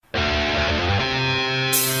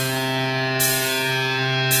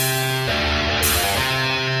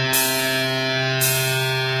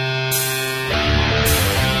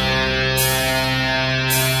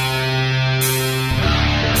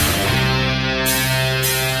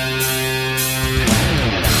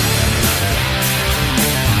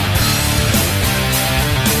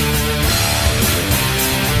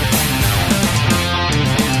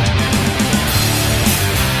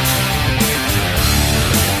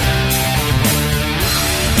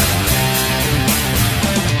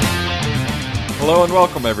Hello and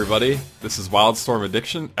welcome, everybody. This is Wildstorm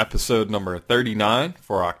Addiction, episode number 39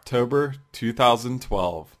 for October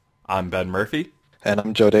 2012. I'm Ben Murphy. And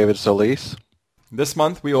I'm Joe David Solis. This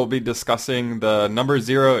month we will be discussing the number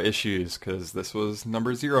 0 issues, because this was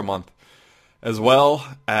number 0 month, as well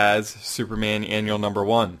as Superman Annual number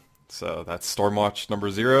 1. So that's Stormwatch number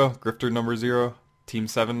 0, Grifter number 0, Team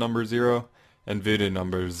 7 number 0, and Voodoo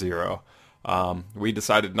number 0. We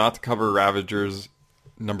decided not to cover Ravagers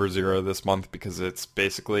number 0 this month because it's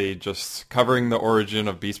basically just covering the origin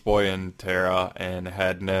of Beast Boy and Terra and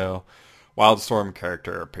had no Wildstorm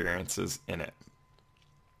character appearances in it.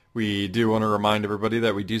 We do want to remind everybody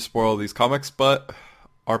that we do spoil these comics, but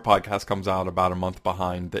our podcast comes out about a month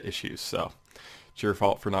behind the issues, so it's your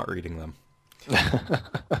fault for not reading them.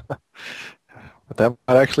 But that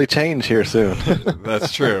might actually change here soon.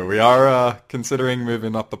 That's true. We are considering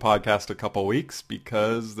moving up the podcast a couple weeks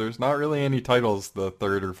because there's not really any titles the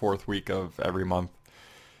third or fourth week of every month.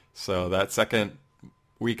 So that second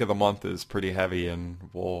week of the month is pretty heavy, and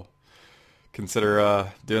we'll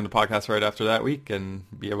consider doing the podcast right after that week and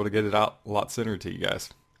be able to get it out a lot sooner to you guys.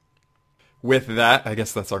 With that, I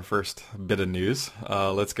guess that's our first bit of news.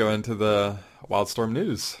 Let's go into the Wildstorm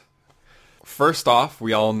news. First off,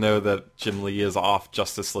 we all know that Jim Lee is off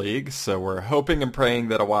Justice League, so we're hoping and praying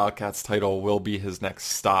that a Wildcats title will be his next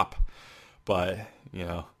stop. But,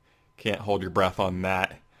 can't hold your breath on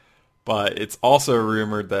that. But it's also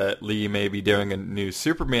rumored that Lee may be doing a new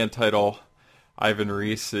Superman title. Ivan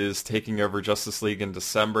Reis is taking over Justice League in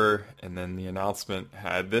December, and then the announcement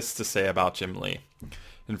had this to say about Jim Lee.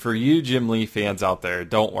 And for you Jim Lee fans out there,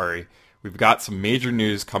 don't worry. We've got some major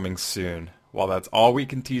news coming soon. While that's all we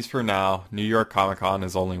can tease for now, New York Comic Con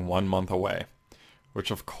is only 1 month away.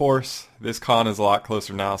 Which, of course, this con is a lot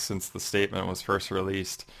closer now since the statement was first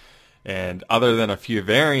released. And other than a few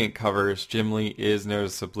variant covers, Jim Lee is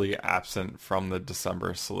noticeably absent from the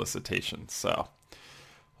December solicitation. So,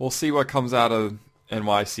 we'll see what comes out of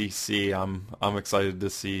NYCC. I'm excited to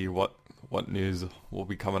see what news will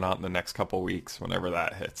be coming out in the next couple weeks whenever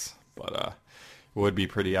that hits. But it would be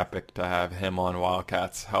pretty epic to have him on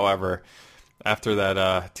Wildcats. However, after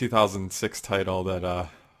that 2006 title that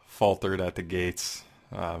faltered at the gates,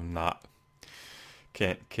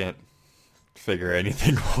 can't figure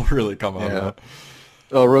anything will really come out of that.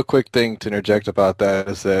 Oh, real quick thing to interject about that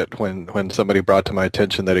is that when somebody brought to my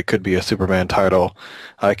attention that it could be a Superman title,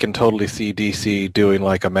 I can totally see DC doing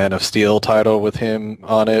like a Man of Steel title with him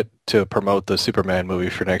on it to promote the Superman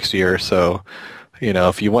movie for next year. So,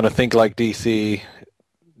 if you want to think like DC,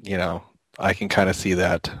 I can kind of see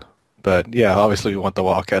that. But yeah, obviously we want the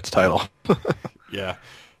Wildcats title. Yeah,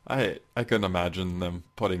 I couldn't imagine them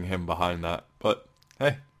putting him behind that. But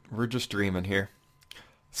hey, we're just dreaming here.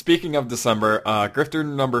 Speaking of December, Grifter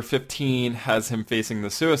number 15 has him facing the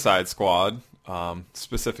Suicide Squad,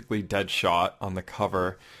 specifically Deadshot on the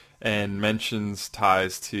cover, and mentions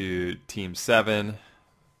ties to Team 7.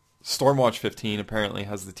 Stormwatch 15 apparently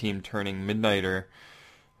has the team turning Midnighter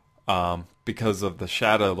because of the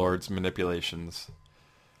Shadow Lord's manipulations.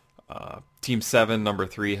 Team 7, number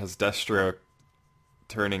 3, has Deathstroke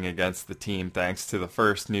turning against the team thanks to the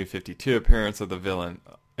first New 52 appearance of the villain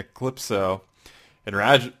Eclipso. And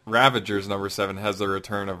Ravagers number 7 has the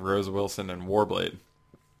return of Rose Wilson and Warblade.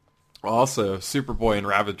 Also, Superboy and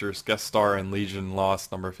Ravagers guest star in Legion Lost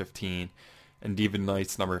number 15, and Demon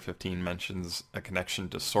Knights number 15 mentions a connection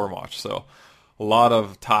to Stormwatch. So, a lot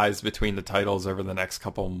of ties between the titles over the next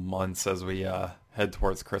couple months as we head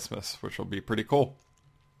towards Christmas, which will be pretty cool.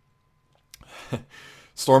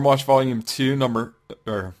 Stormwatch Volume 2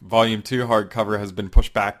 hardcover has been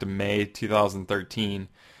pushed back to May 2013,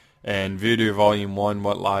 and Voodoo Volume 1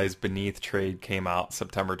 What Lies Beneath trade came out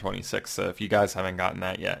September 26th. So if you guys haven't gotten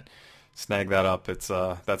that yet, snag that up. It's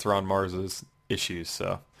that's Ron Mars's issues,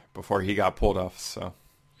 so before he got pulled off. So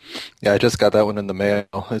yeah, I just got that one in the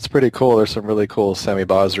mail. It's pretty cool. There's some really cool Sammy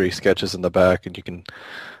Basri sketches in the back, and you can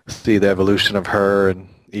see the evolution of her and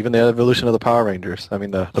even the evolution of the Power Rangers. I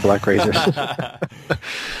mean, the Black Razors.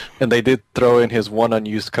 And they did throw in his one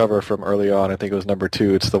unused cover from early on. I think it was number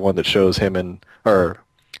 2. It's the one that shows him or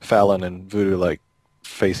Fallon and Voodoo like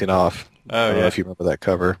facing off. I don't know if you remember that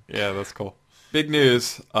cover. Yeah, that's cool. Big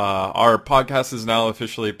news. Our podcast is now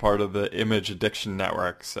officially part of the Image Addiction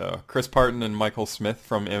Network. So Chris Parton and Michael Smith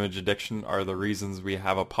from Image Addiction are the reasons we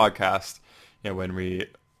have a podcast. When we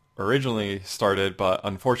originally started, but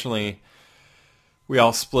unfortunately we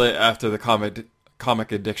all split after the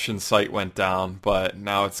comic addiction site went down, but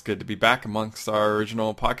now it's good to be back amongst our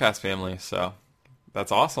original podcast family, so that's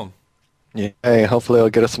awesome. Yeah, hey, hopefully it'll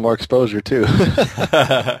get us some more exposure too.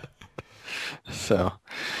 So,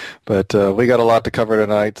 But we got a lot to cover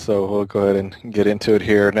tonight, so we'll go ahead and get into it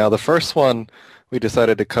here. Now, the first one we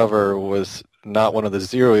decided to cover was not one of the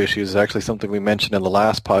Zero issues. It's actually something we mentioned in the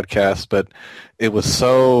last podcast, but it was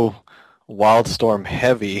so Wildstorm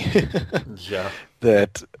heavy Yeah.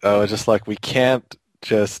 that I was just like, we can't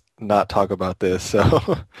just not talk about this.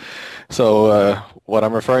 So what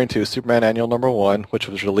I'm referring to is Superman Annual Number 1, which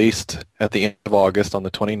was released at the end of August on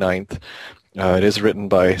the 29th. It is written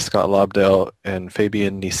by Scott Lobdell and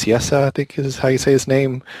Fabian Nicieza, I think is how you say his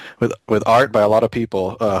name, with art by a lot of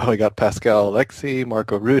people. We got Pascal Alexi,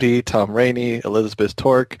 Marco Rudy, Tom Rainey, Elizabeth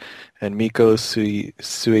Torque, and Miko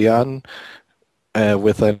Suyan,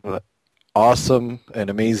 with an awesome and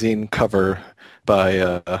amazing cover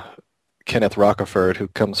by Kenneth Rocaford, who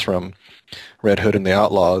comes from Red Hood and the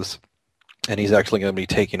Outlaws, and he's actually going to be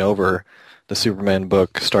taking over the Superman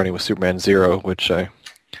book, starting with Superman Zero, which I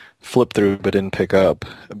flipped through but didn't pick up.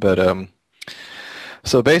 But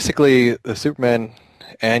so basically, the Superman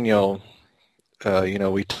Annual,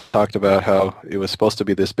 we talked about how it was supposed to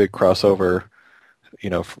be this big crossover,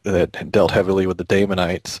 that dealt heavily with the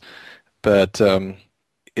Damonites, but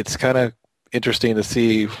it's kind of interesting to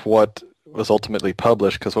see what was ultimately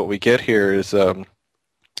published, because what we get here is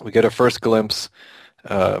we get a first glimpse,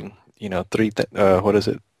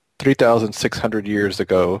 3,600 years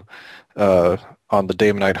ago on the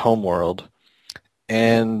Damonite homeworld.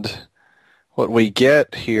 And what we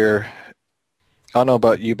get here, I don't know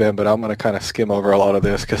about you, Ben, but I'm going to kind of skim over a lot of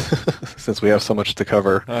this because since we have so much to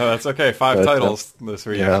cover. That's okay. 5 titles this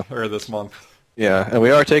week, or this month. Yeah, and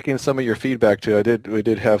we are taking some of your feedback too. We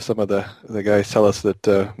did have some of the guys tell us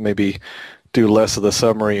that maybe do less of the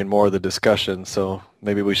summary and more of the discussion, so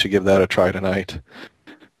maybe we should give that a try tonight.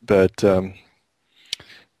 But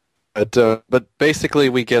basically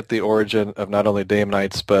we get the origin of not only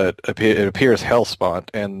Damonites, but it appears Hellspawn,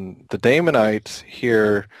 and the Damonites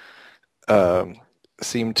here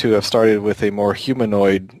seem to have started with a more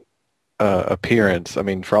humanoid appearance. I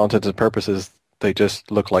mean, for all intents and purposes, they just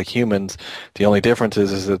look like humans. The only difference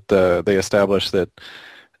is that they establish that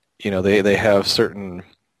they have certain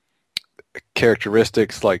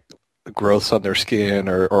characteristics like growths on their skin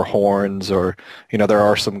or horns, or there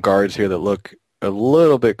are some guards here that look a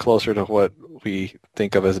little bit closer to what we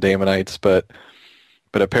think of as Damonites, but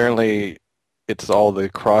apparently it's all the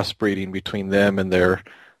crossbreeding between them and their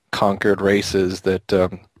conquered races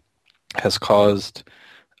that has caused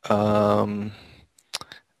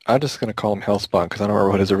I'm just going to call him Hellspawn because I don't remember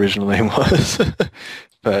what his original name was.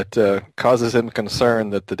 But causes him concern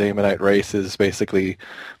that the Damonite race is basically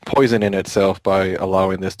poisoning itself by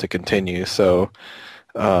allowing this to continue. So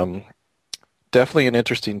definitely an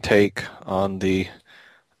interesting take on the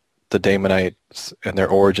Damonites and their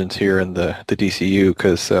origins here in the DCU,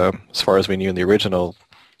 because as far as we knew in the original,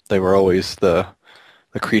 they were always the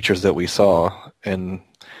creatures that we saw. And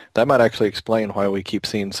that might actually explain why we keep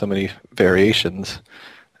seeing so many variations,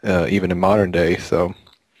 even in modern day. So,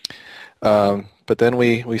 but then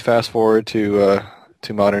we fast forward to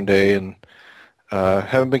modern day, and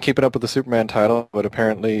haven't been keeping up with the Superman title, but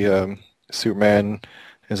apparently Superman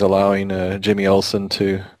is allowing Jimmy Olsen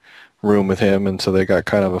to room with him, and so they got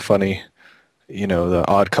kind of a funny, the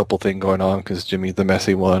odd couple thing going on because Jimmy's the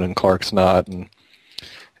messy one and Clark's not,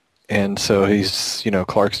 and so he's,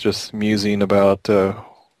 Clark's just musing about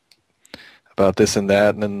this and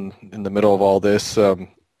that, and then in the middle of all this,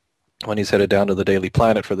 when he's headed down to the Daily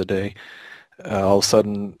Planet for the day, all of a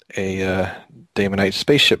sudden a Damonite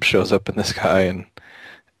spaceship shows up in the sky,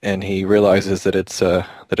 and he realizes that it's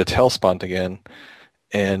Hellspawn again,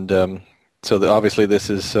 and so obviously this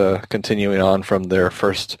is continuing on from their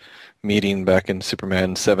first meeting back in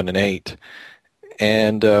Superman 7 and 8,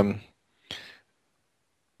 and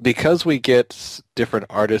because we get different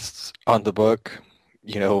artists on the book,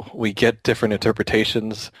 we get different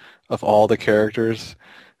interpretations of all the characters,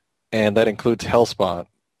 and that includes Hellspawn.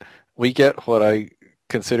 We get what I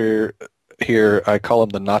consider here, I call him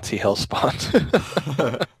the Nazi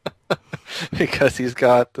Hellspawn. Because he's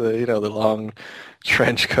got the long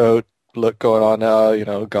trench coat look going on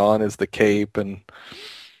now, gone is the cape, and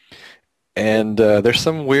there's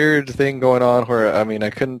some weird thing going on where, I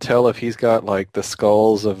couldn't tell if he's got like the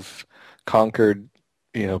skulls of conquered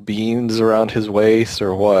beings around his waist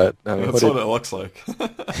or what. That's what it looks like.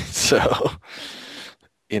 So,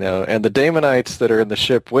 and the Damonites that are in the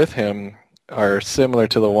ship with him are similar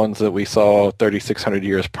to the ones that we saw 3,600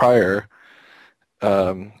 years prior.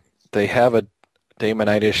 They have a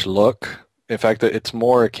Damonite-ish look. In fact, it's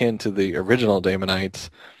more akin to the original Damonites,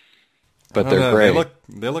 but they're gray.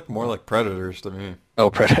 They look more like Predators to me. Oh,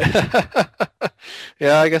 Predator.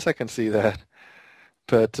 Yeah, I guess I can see that.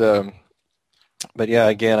 But But yeah,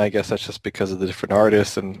 again, I guess that's just because of the different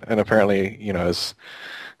artists, and apparently, as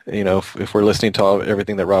if we're listening to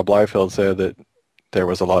everything that Rob Liefeld said, that there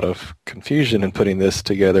was a lot of confusion in putting this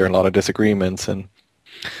together and a lot of disagreements. And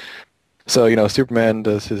so, Superman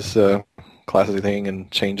does his classic thing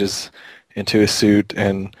and changes into his suit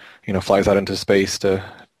and, flies out into space to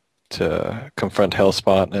confront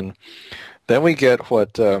Hellspawn. And then we get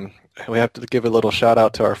what we have to give a little shout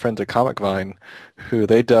out to our friends at Comic Vine, who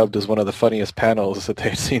they dubbed as one of the funniest panels that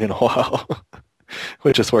they'd seen in a while,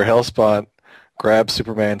 which is where Hellspawn grabs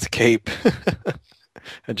Superman's cape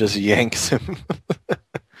and just yanks him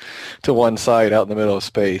to one side out in the middle of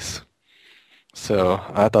space. So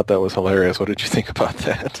I thought that was hilarious. What did you think about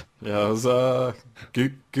that? Yeah, it was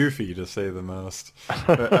goofy to say the most.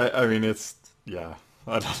 I mean, it's yeah.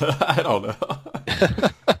 I don't know. I don't know.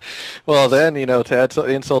 Well, then to add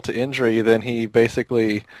insult to injury, then he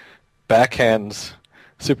basically backhands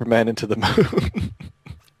Superman into the moon.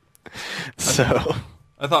 So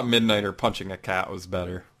I thought Midnighter punching a cat was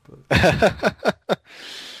better.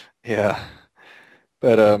 Yeah,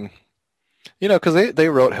 but because they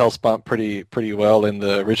wrote Hellspawn pretty well in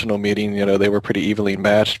the original meeting. They were pretty evenly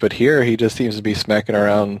matched, but here he just seems to be smacking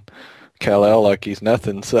around Kal-El like he's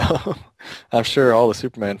nothing. So I'm sure all the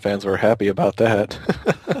Superman fans were happy about that.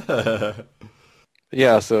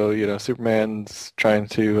 Yeah, so Superman's trying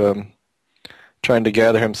to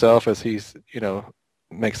gather himself as he's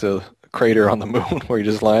makes a crater on the moon where he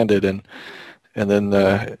just landed, and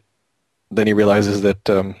then he realizes that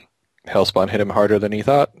Hellspawn hit him harder than he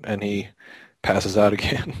thought, and he passes out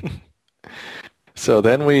again. So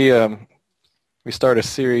then we start a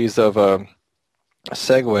series of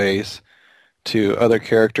segues to other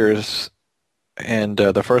characters, and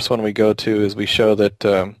the first one we go to is we show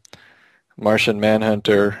that Martian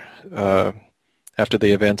Manhunter, after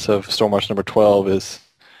the events of Stormwatch number 12, is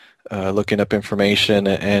looking up information,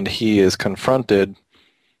 and he is confronted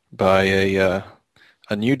by a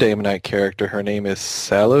new Daemonite character. Her name is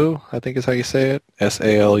Salu, I think is how you say it,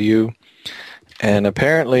 Salu. And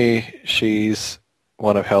apparently she's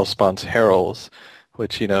one of Hellspawn's heralds,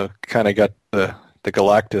 which, kind of got the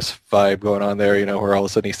Galactus vibe going on there, where all of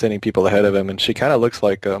a sudden he's sending people ahead of him. And she kind of looks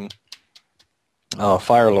like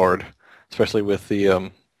Fire Lord, especially with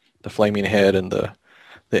the flaming head and the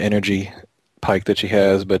energy pike that she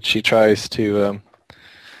has. But she tries to,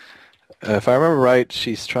 if I remember right,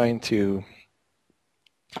 she's trying to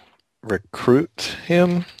recruit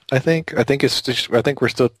him. I think we're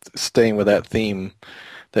still staying with that theme,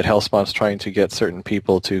 that Hellspawn's trying to get certain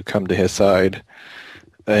people to come to his side,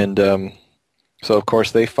 and so of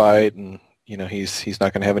course they fight, and he's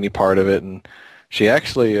not going to have any part of it, and she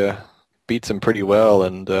actually beats him pretty well,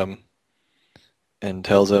 and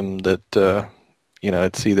tells him that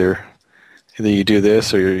it's either you do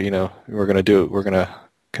this, or we're going to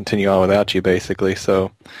continue on without you, basically.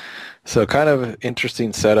 So kind of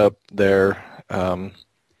interesting setup there.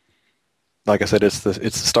 Like I said, it's the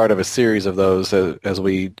start of a series of those as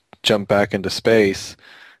we jump back into space,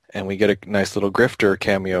 and we get a nice little Grifter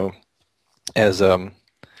cameo as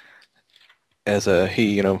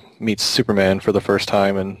he meets Superman for the first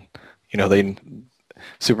time, and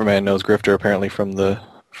Superman knows Grifter apparently from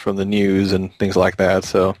the news and things like that.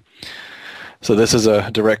 So this is a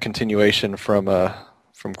direct continuation from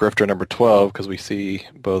Grifter number 12, because we see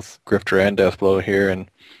both Grifter and Deathblow here, and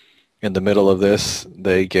in the middle of this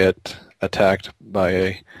they get attacked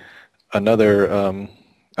by another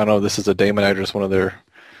I don't know, this is a Daemonite, or just one of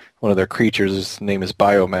their creatures. His name is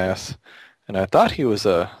Biomass, and I thought he was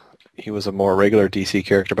a more regular DC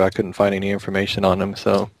character, but I couldn't find any information on him.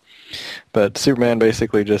 But Superman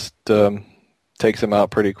basically just takes him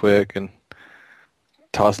out pretty quick and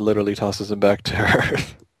literally tosses him back to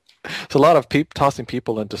Earth. It's a lot of tossing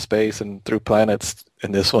people into space and through planets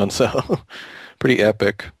in this one, so pretty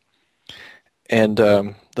epic. And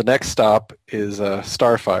the next stop is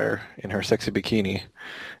Starfire in her sexy bikini,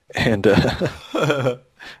 and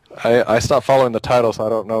I stopped following the title, so I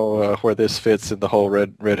don't know where this fits in the whole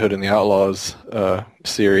Red Hood and the Outlaws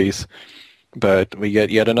series. But we get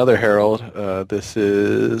yet another herald. This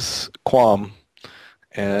is Quam.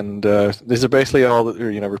 And these are basically all,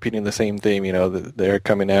 repeating the same theme. They're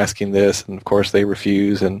coming asking this, and of course they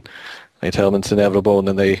refuse, and they tell them it's inevitable, and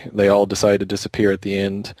then they all decide to disappear at the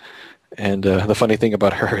end. And the funny thing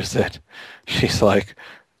about her is that she's like,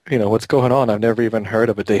 what's going on? I've never even heard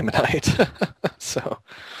of a Daemonite. So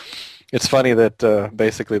it's funny that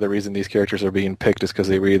basically the reason these characters are being picked is because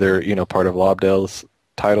they were either part of Lobdell's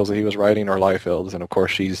titles that he was writing, or Liefeld's, and of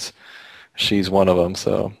course she's one of them.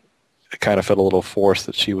 So it kind of felt a little forced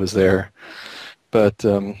that she was there. But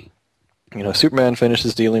Superman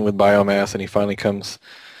finishes dealing with biomass, and he finally comes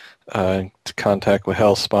into contact with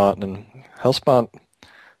Hellspawn, and Hellspawn,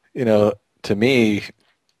 you know, to me,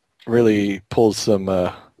 really pulls some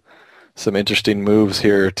interesting moves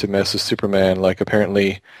here to mess with Superman. Like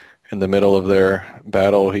apparently, in the middle of their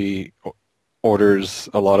battle, he orders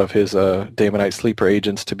a lot of his Damonite sleeper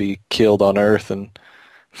agents to be killed on Earth, and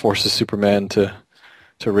forces Superman to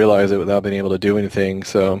realize it without being able to do anything.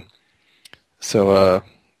 So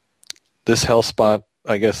this Hellspot,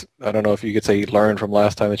 I guess, I don't know if you could say you learned from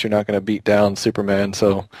last time that you're not going to beat down Superman,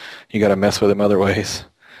 so you got to mess with him other ways.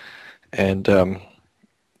 And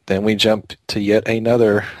then we jump to yet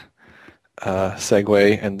another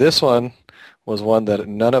segue, and this one was one that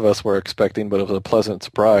none of us were expecting, but it was a pleasant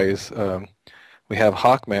surprise. We have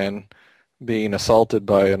Hawkman being assaulted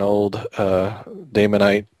by an old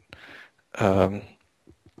Damonite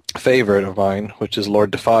favorite of mine, which is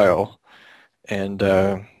Lord Defile, and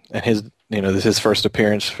his this is his first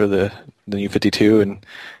appearance for the New 52, and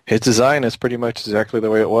his design is pretty much exactly the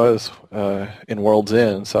way it was in World's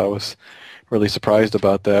End. So I was really surprised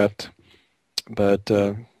about that. But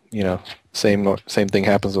same thing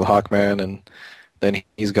happens with Hawkman, and then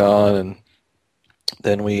he's gone, and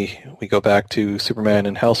then we go back to Superman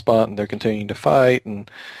and Hellspot, and they're continuing to fight. And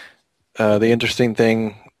the interesting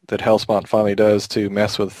thing that Hellspot finally does to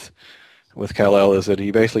mess with Kal-El is that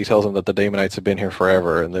he basically tells him that the Damonites have been here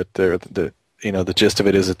forever, and that the gist of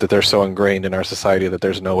it is that they're so ingrained in our society that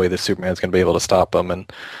there's no way that Superman's going to be able to stop them.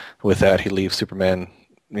 And with that, he leaves Superman,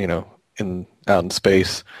 out in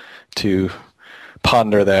space to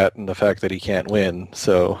ponder that and the fact that he can't win.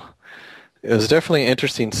 So it was definitely an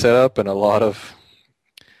interesting setup, and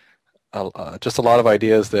just a lot of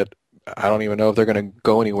ideas that I don't even know if they're going to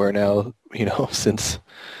go anywhere now.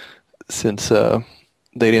 Since they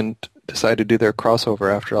didn't decide to do their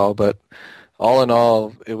crossover after all. But all in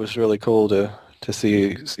all, it was really cool to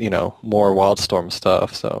see more Wildstorm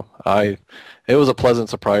stuff. So it was a pleasant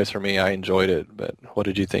surprise for me. I enjoyed it. But what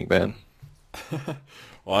did you think, Ben?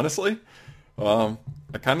 Honestly, I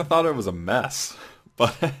kind of thought it was a mess,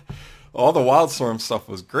 but all the Wildstorm stuff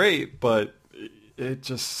was great, but it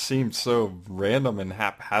just seemed so random and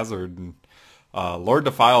haphazard. And Lord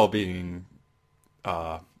Defile being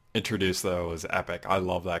introduced, though, was epic. I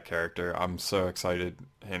love that character. I'm so excited,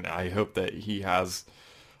 and I hope that he has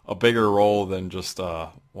a bigger role than just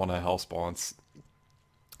one of Hellspawn's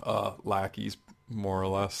lackeys, more or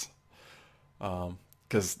less.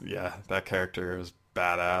 Because, that character is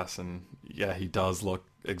badass, and he does look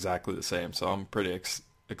exactly the same, so I'm pretty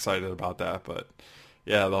excited about that. But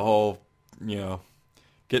the whole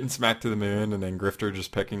getting smacked to the moon, and then Grifter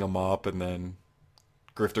just picking him up, and then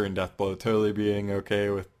Grifter and Deathblow totally being okay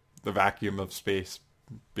with the vacuum of space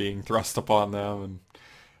being thrust upon them, and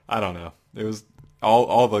I don't know, it was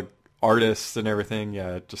all the artists and everything.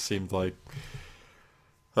 It just seemed like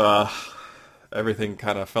everything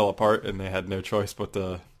kind of fell apart, and they had no choice but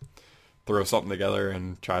to throw something together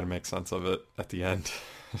and try to make sense of it at the end.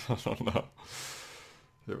 I don't know.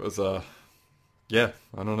 It was I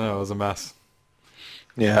don't know. It was a mess.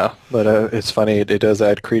 Yeah, but it's funny. It does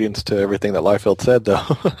add credence to everything that Liefeld said, though.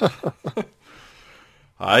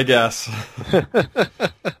 I guess. But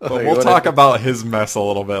we'll talk about his mess a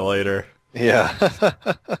little bit later. Yeah.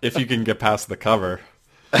 If you can get past the cover.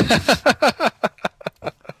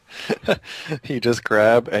 You just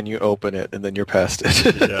grab and you open it, and then you're past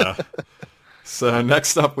it. Yeah. So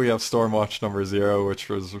next up we have Stormwatch number 0, which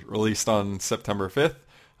was released on September 5th.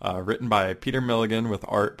 Written by Peter Milligan with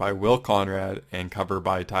art by Will Conrad and cover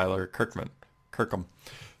by Tyler Kirkham.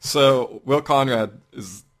 So Will Conrad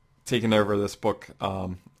is taking over this book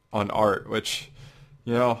on art, which,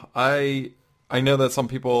 I know that some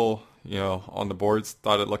people, on the boards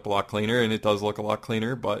thought it looked a lot cleaner, and it does look a lot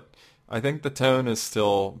cleaner, but I think the tone is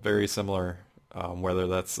still very similar. Whether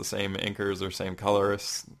that's the same inkers or same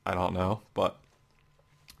colorists, I don't know, but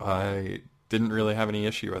I didn't really have any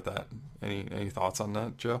issue with that. Any thoughts on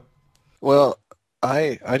that, Joe? Well,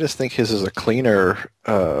 I just think his is a cleaner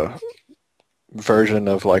version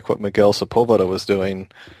of like what Miguel Sepulveda was doing.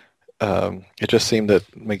 It just seemed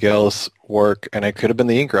that Miguel's work, and it could have been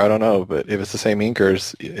the inker, I don't know, but if it's the same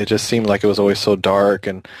inkers, it just seemed like it was always so dark.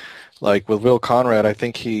 And like with Will Conrad, I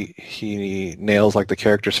think he nails like the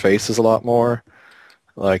characters' faces a lot more.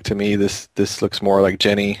 Like to me, this looks more like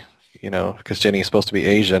Jenny, because Jenny is supposed to be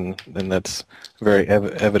Asian, and that's very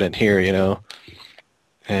evident here,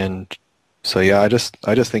 And so I just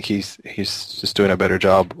think he's just doing a better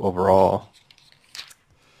job overall.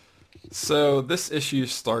 So this issue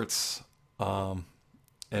starts,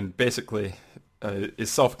 and basically is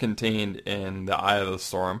self-contained in the Eye of the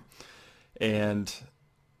Storm, and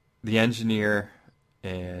the engineer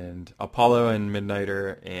and Apollo and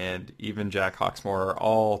Midnighter and even Jack Hawksmoor are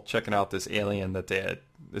all checking out this alien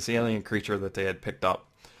creature that they had picked up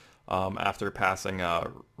after passing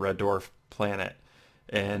a red dwarf planet.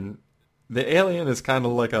 And the alien is kind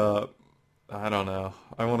of like I don't know,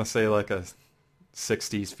 I want to say like a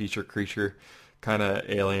 60s feature creature kind of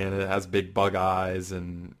alien. It has big bug eyes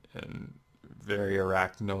and very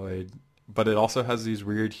arachnoid, but it also has these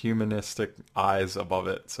weird humanistic eyes above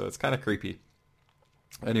it, so it's kind of creepy.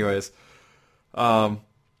 Anyways, and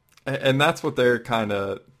that's what they're kind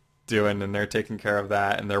of doing, and they're taking care of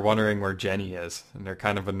that, and they're wondering where Jenny is, and they're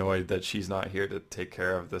kind of annoyed that she's not here to take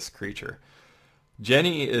care of this creature.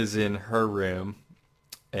 Jenny is in her room,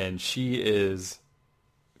 and she is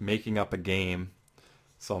making up a game,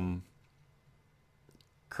 some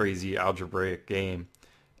crazy algebraic game,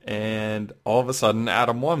 and all of a sudden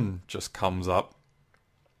Adam 1 just comes up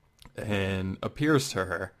and appears to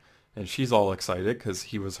her, and she's all excited because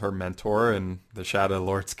he was her mentor and the Shadow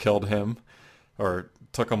Lords killed him, or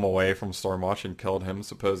took him away from Stormwatch and killed him,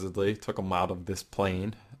 supposedly took him out of this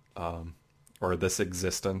plane, or this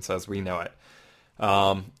existence as we know it.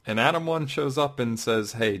 And Adam 1 shows up and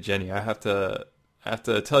says, "Hey Jenny, I have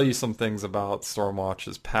to tell you some things about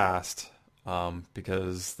Stormwatch's past,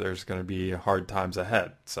 because there's going to be hard times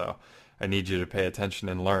ahead. So I need you to pay attention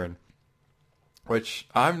and learn." Which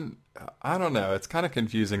I don't know. It's kind of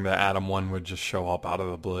confusing that Adam 1 would just show up out of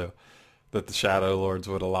the blue, that the Shadow Lords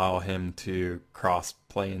would allow him to cross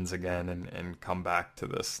planes again and come back to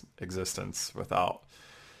this existence without,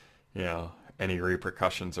 any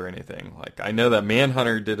repercussions or anything. Like, I know that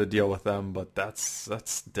Manhunter did a deal with them, but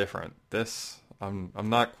that's different. I'm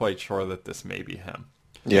not quite sure that this may be him.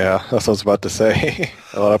 Yeah, that's what I was about to say.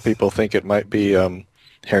 A lot of people think it might be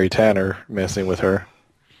Harry Tanner messing with her.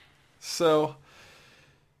 So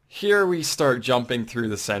here we start jumping through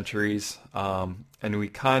the centuries, and we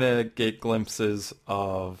kind of get glimpses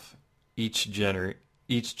of each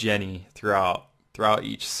Jenny throughout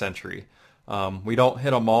each century. We don't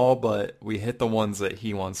hit them all, but we hit the ones that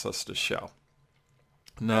he wants us to show.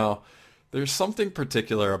 Now, there's something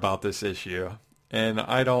particular about this issue, and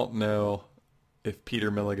I don't know if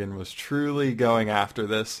Peter Milligan was truly going after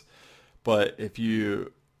this, but if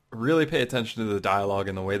you really pay attention to the dialogue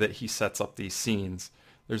and the way that he sets up these scenes,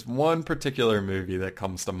 there's one particular movie that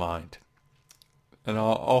comes to mind. And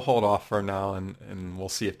I'll hold off for now, and we'll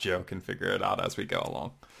see if Joe can figure it out as we go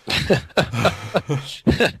along.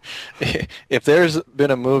 If there's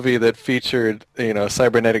been a movie that featured,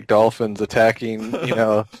 cybernetic dolphins attacking,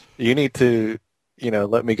 you need to,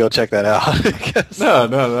 let me go check that out.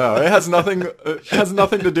 No. It has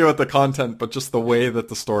nothing to do with the content, but just the way that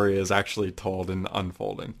the story is actually told and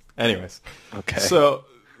unfolding. Anyways. Okay. So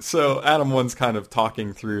Adam 1's kind of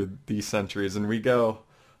talking through these centuries, and we go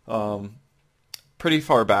pretty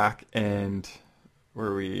far back, and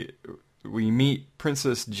where we meet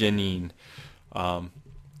Princess Janine. I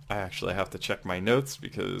actually have to check my notes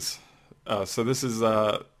because so this is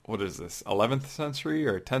what is this, 11th century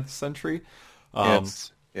or 10th century?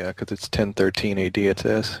 Because it's 1013 AD it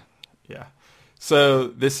says. Yeah. So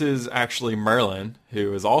this is actually Merlin,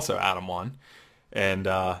 who is also Adam 1, and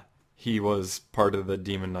he was part of the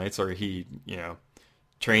Demon Knights, or he,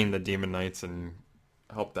 trained the Demon Knights and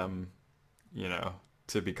helped them,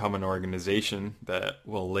 to become an organization that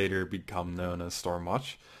will later become known as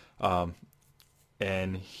Stormwatch.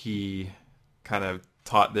 And he kind of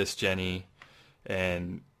taught this Jenny,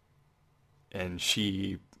 and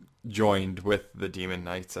she joined with the Demon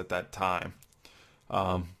Knights at that time.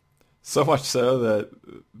 So much so that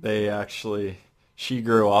she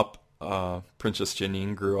grew up, Princess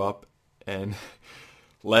Janine grew up and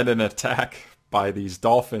led an attack by these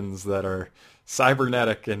dolphins that are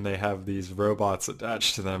cybernetic, and they have these robots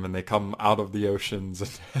attached to them, and they come out of the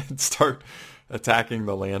oceans and start attacking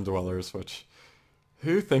the land dwellers, which,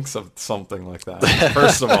 who thinks of something like that?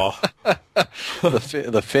 First of all.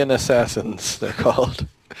 The Finn Assassins, they're called.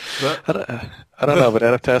 I don't know, but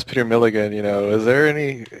I'd have to ask Peter Milligan, is there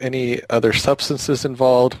any other substances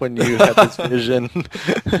involved when you had this vision?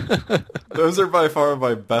 Those are by far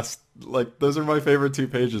my best, those are my favorite 2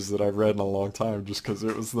 pages that I've read in a long time, just because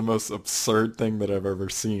it was the most absurd thing that I've ever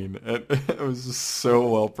seen. It was just so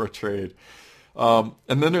well portrayed. And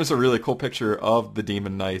then there's a really cool picture of the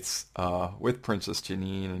Demon Knights with Princess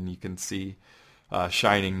Janine, and you can see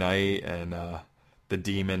Shining Knight and the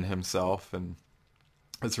demon himself, and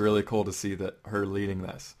it's really cool to see that her leading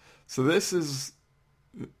this. So this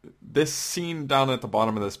scene down at the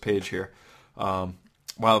bottom of this page here,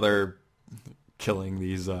 while they're killing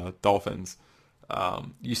these dolphins,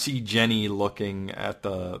 you see Jenny looking at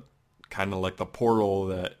the kind of like the portal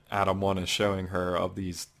that Adam 1 is showing her of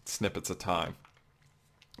these snippets of time.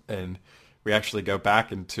 And we actually go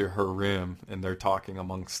back into her room, and they're talking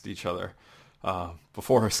amongst each other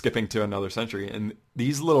before skipping to another century. And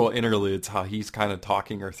these little interludes, how he's kind of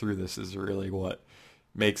talking her through this, is really what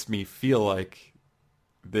makes me feel like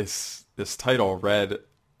this title read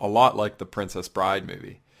a lot like the Princess Bride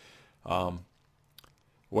movie,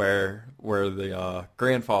 where the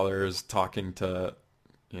grandfather is talking to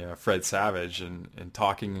Fred Savage and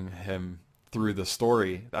talking him through the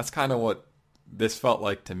story. That's kind of what this felt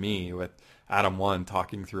like to me, with Adam 1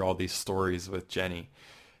 talking through all these stories with Jenny.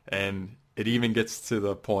 And it even gets to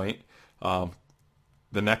the point, the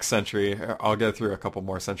next century, I'll go through a couple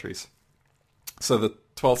more centuries. So the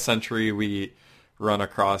 12th century, we run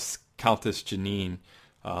across Countess Janine,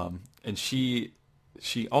 and she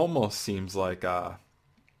almost seems like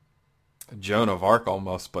Joan of Arc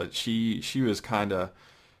almost, but she was kind of,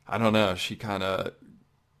 I don't know, she kind of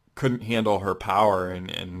couldn't handle her power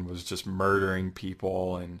and was just murdering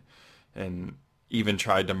people and even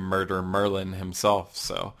tried to murder Merlin himself.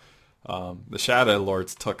 So the Shadow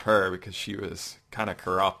Lords took her because she was kind of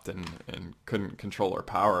corrupt and couldn't control her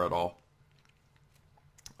power at all.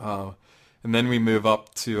 And then we move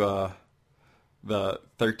up to the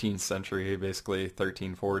 13th century, basically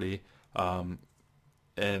 1340.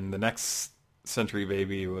 And the next century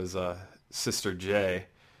baby was Sister J.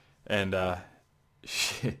 And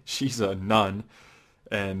she's a nun.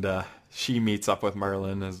 And she meets up with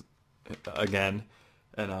Merlin again.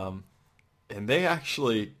 And they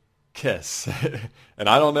actually kiss. And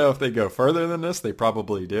I don't know if they go further than this. They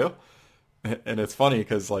probably do. And it's funny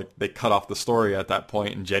because like they cut off the story at that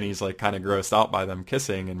point, and Jenny's like kind of grossed out by them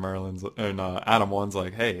kissing, and Adam 1's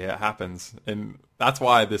like, "Hey, it happens," and that's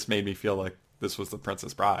why this made me feel like this was the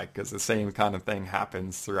Princess Bride, because the same kind of thing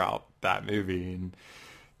happens throughout that movie and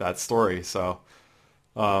that story. So,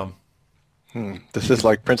 this is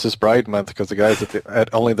like Princess Bride month, because the guys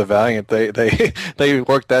at Only the Valiant they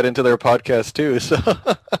worked that into their podcast too. So,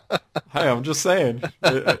 hey, I'm just saying,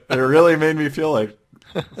 it really made me feel like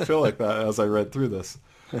that as I read through this.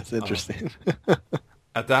 That's interesting.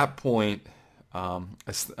 At that point,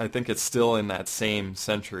 I think it's still in that same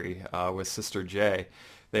century with Sister J.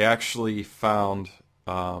 They actually found,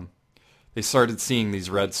 they started seeing these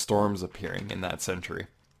red storms appearing in that century.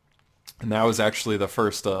 And that was actually the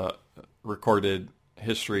first recorded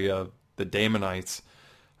history of the Daemonites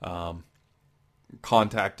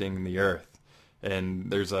contacting the Earth.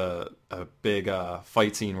 And there's a big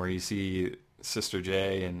fight scene where you see Sister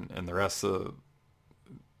J and the rest of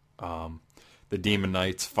the Demon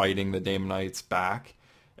Knights fighting the Daemonites back,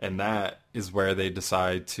 and that is where they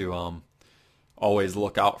decide to always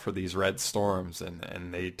look out for these red storms,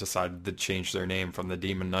 and they decided to change their name from the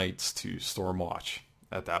Demon Knights to Stormwatch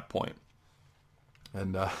at that point.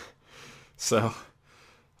 And so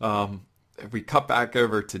if we cut back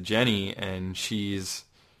over to Jenny, and she's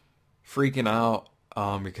freaking out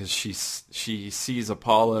because she sees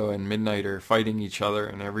Apollo and Midnighter fighting each other,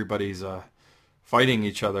 and everybody's fighting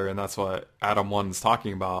each other, and that's what Adam 1's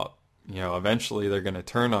talking about. Eventually they're going to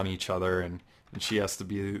turn on each other, and she has to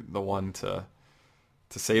be the one to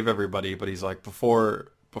save everybody. But he's like,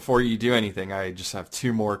 before you do anything, I just have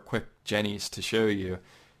 2 more quick Jennies to show you.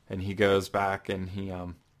 And he goes back, and he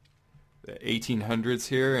the 1800s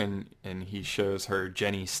here, and he shows her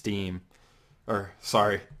Jenny Steam. Or,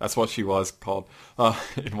 sorry, that's what she was called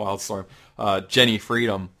in Wildstorm. Jenny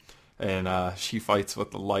Freedom. And she fights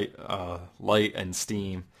with the light and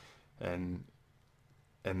steam. And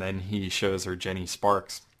then he shows her Jenny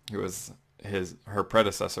Sparks, who was her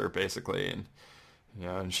predecessor, basically.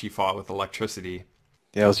 And she fought with electricity.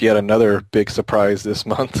 Yeah, it was yet another big surprise this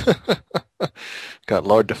month. Got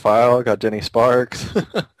Lord Defile, got Jenny Sparks.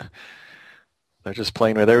 They're just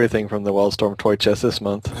playing with everything from the Wildstorm toy chest this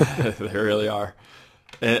month. They really are.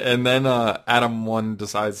 And then Adam 1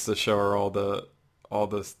 decides to show her all the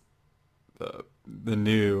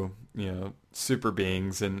new super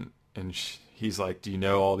beings, and he's like, "Do you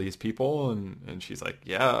know all these people?" And she's like,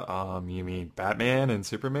 "Yeah. You mean Batman and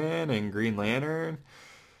Superman and Green Lantern?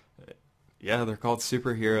 Yeah, they're called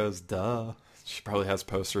superheroes. Duh." She probably has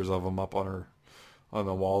posters of them up on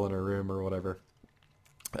the wall in her room or whatever.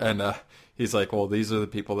 And he's like, "Well, these are the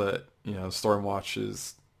people that Stormwatch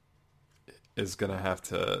is gonna have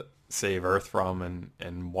to save Earth from,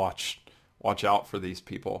 and watch out for these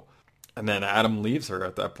people." And then Adam leaves her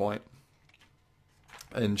at that point,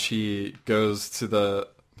 and she goes to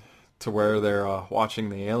where they're watching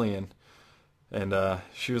the alien, and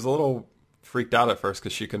she was a little freaked out at first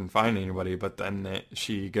because she couldn't find anybody, but then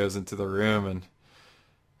she goes into the room, and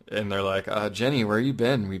and they're like, Jenny, where you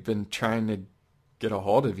been? We've been trying to get a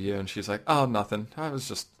hold of you. And she's like, oh, nothing. I was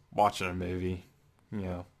just watching a movie.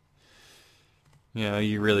 You know,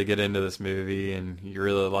 you really get into this movie and you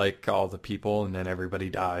really like all the people, and then everybody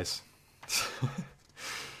dies.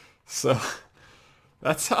 So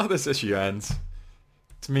that's how this issue ends.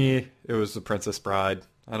 To me, it was The Princess Bride.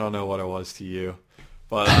 I don't know what it was to you,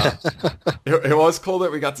 but it was cool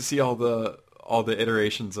that we got to see all the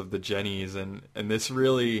iterations of the Jennies, and this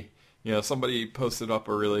really, somebody posted up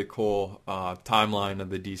a really cool timeline of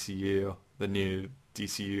the DCU, the new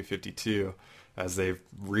DCU 52, as they've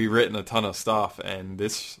rewritten a ton of stuff, and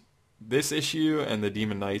this issue and the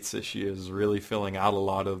Demon Knights issue is really filling out a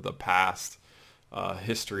lot of the past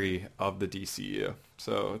history of the DCU.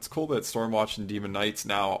 So it's cool that Stormwatch and Demon Knights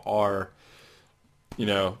now are,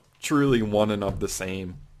 truly one and of the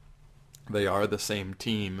same. They are the same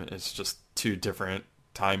team. It's just two different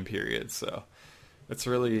time periods. So it's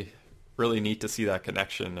really, really neat to see that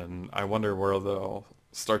connection. And I wonder where they'll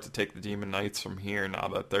start to take the Demon Knights from here now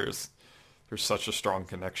that there's such a strong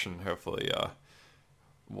connection. Hopefully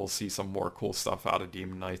we'll see some more cool stuff out of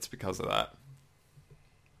Demon Knights because of that.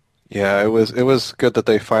 Yeah, it was good that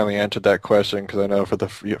they finally answered that question, because I know for the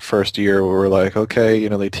first year we were like, okay,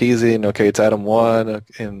 they teasing, okay, it's Adam 1,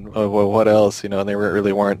 and well, what else, and they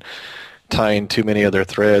really weren't tying too many other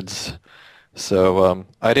threads. So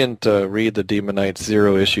I didn't read the Demon Knights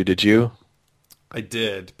Zero issue. Did you? I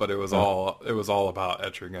did, but it was all about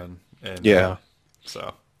Etrigan, and yeah,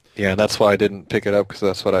 so. Yeah, that's why I didn't pick it up, because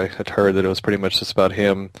that's what I had heard, that it was pretty much just about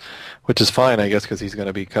him, which is fine, I guess, because he's going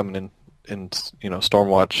to be coming in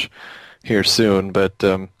Stormwatch here soon. But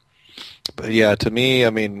yeah, to me, I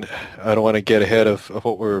mean, I don't want to get ahead of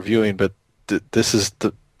what we're reviewing, but this is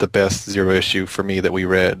the best Zero issue for me that we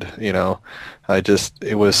read.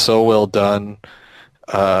 It was so well done.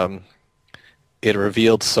 It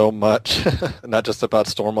revealed so much, not just about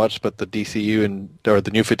Stormwatch, but the DCU or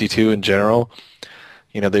the New 52 in general.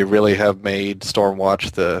 They really have made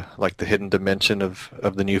Stormwatch the hidden dimension of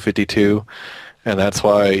the New 52. And that's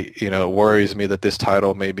why, it worries me that this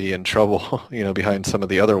title may be in trouble, behind some of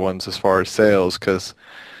the other ones as far as sales, because,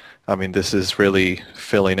 I mean, this is really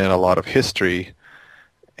filling in a lot of history,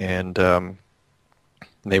 and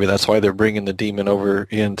maybe that's why they're bringing the demon over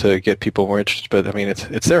in to get people more interested. But, I mean,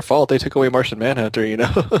 it's their fault. They took away Martian Manhunter,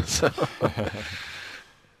 So,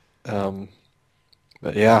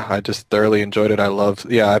 but yeah, I just thoroughly enjoyed it.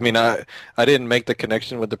 I mean, I didn't make the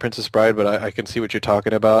connection with The Princess Bride, but I can see what you're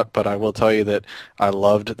talking about. But I will tell you that I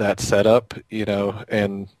loved that setup,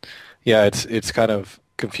 and yeah, it's kind of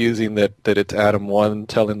confusing that it's Adam 1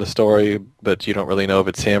 telling the story, but you don't really know if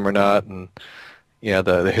it's him or not. And yeah,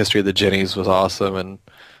 the history of the Jennies was awesome, and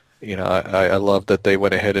I love that they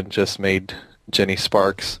went ahead and just made Jenny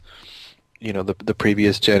Sparks, the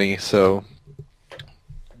previous Jenny. So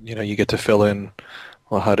you get to fill in.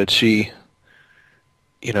 Well, how did she,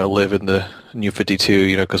 live in the New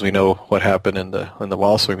 52, because we know what happened in the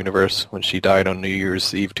Wildstorm universe when she died on New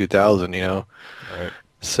Year's Eve 2000, Right.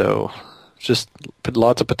 So just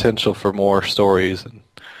lots of potential for more stories, and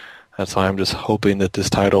that's why I'm just hoping that this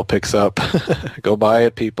title picks up. Go buy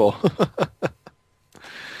it, people.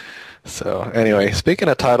 So anyway, speaking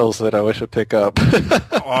of titles that I wish would pick up.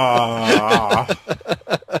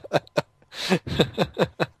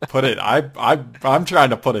 Put it. I'm trying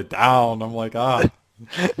to put it down. I'm like,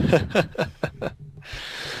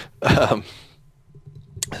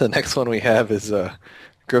 The next one we have is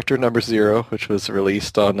Grifter number 0, which was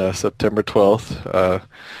released on September 12th.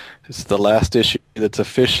 It's the last issue that's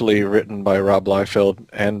officially written by Rob Liefeld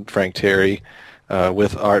and Frank Terry,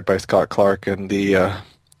 with art by Scott Clark, and the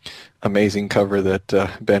amazing cover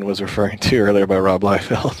that Ben was referring to earlier by Rob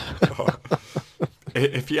Liefeld.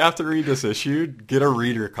 If you have to read this issue, get a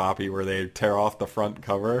reader copy where they tear off the front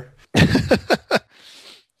cover.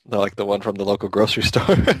 Like the one from the local grocery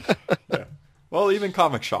store. Yeah. Well, even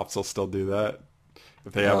comic shops will still do that.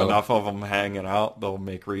 If they have enough of them hanging out, they'll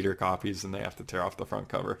make reader copies and they have to tear off the front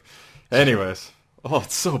cover. Anyways,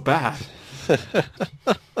 it's so bad.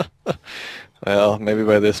 Well, maybe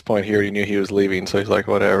by this point here he knew he was leaving, so he's like,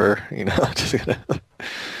 whatever, just gonna...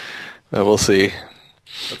 we'll see.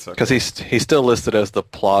 Because he's still listed as the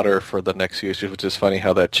plotter for the next few issues, which is funny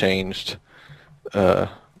how that changed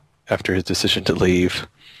after his decision to leave.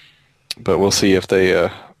 But we'll see if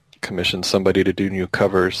they commission somebody to do new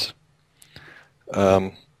covers.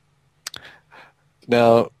 Now,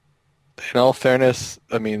 in all fairness,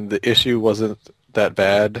 I mean, the issue wasn't that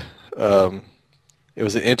bad. It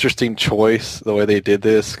was an interesting choice, the way they did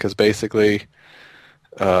this, because basically...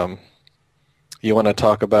 you want to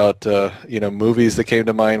talk about movies that came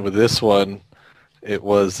to mind with this one, It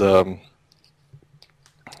was I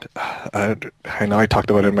know I talked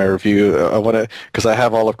about it in my review. I want to because I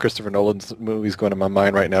have all of Christopher Nolan's movies going in my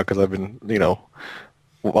mind right now because I've been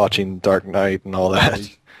watching Dark Knight and all that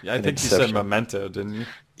Yeah, I and think you said Inception. Memento, didn't you?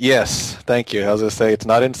 Yes, thank you. I was going to say it's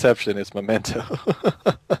not Inception, it's Memento.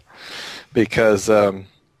 Because well,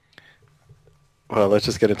 let's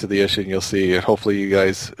just get into the issue and you'll see. Hopefully you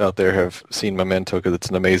guys out there have seen Memento because it's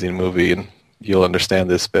an amazing movie and you'll understand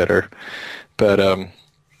this better. But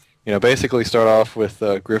basically start off with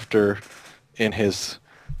Grifter in his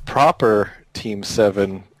proper Team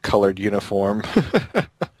 7 colored uniform,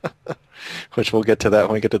 which we'll get to that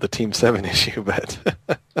when we get to the Team 7 issue, but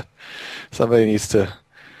somebody needs to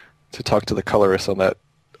talk to the colorist on that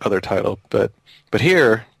other title. But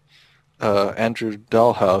here, Andrew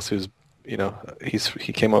Dahlhaus, who's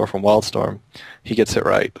he came over from Wildstorm, he gets it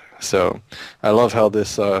right. So I love how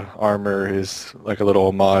this armor is like a little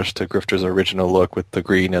homage to Grifter's original look with the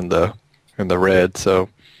green and the red. So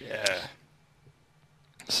Yeah.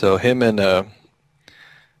 so him and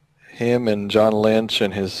John Lynch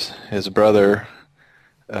and his brother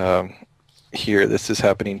here. This is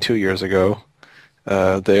happening 2 years ago.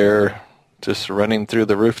 They're just running through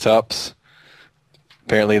the rooftops.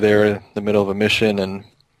 Apparently, they're in the middle of a mission, and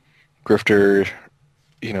Grifter,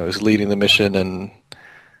 is leading the mission, and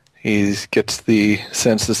he gets the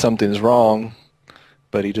sense that something's wrong,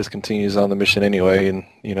 but he just continues on the mission anyway. And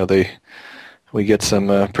we get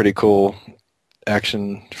some pretty cool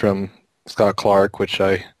action from Scott Clark, which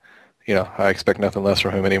I expect nothing less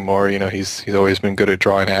from him anymore. He's always been good at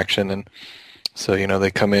drawing action, and so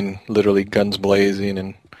they come in literally guns blazing,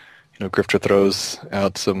 and Grifter throws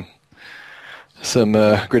out some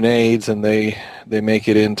grenades, and they make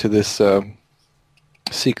it into this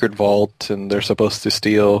secret vault, and they're supposed to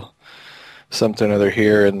steal something or other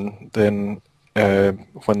here. And then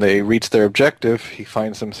when they reach their objective, he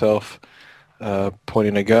finds himself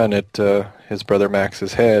pointing a gun at his brother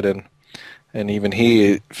Max's head, and even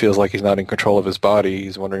he feels like he's not in control of his body.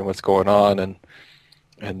 He's wondering what's going on, and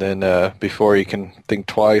then before he can think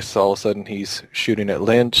twice, all of a sudden he's shooting at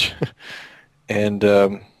Lynch, and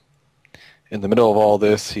in the middle of all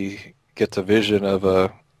this, he gets a vision of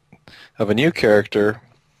a new character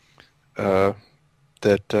that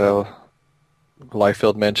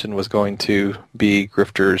Liefeld mentioned was going to be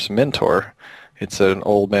Grifter's mentor. It's an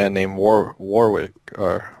old man named Warwick,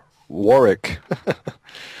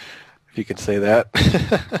 if you can say that.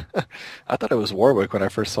 I thought it was Warwick when I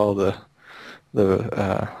first saw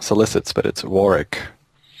the solicits, but it's Warwick.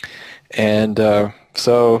 And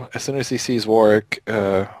so as soon as he sees Warwick,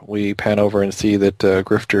 we pan over and see that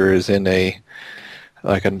Grifter is in a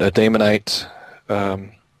Daemonite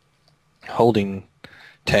holding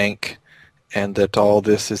tank, and that all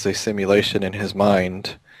this is a simulation in his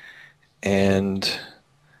mind. And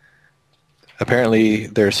apparently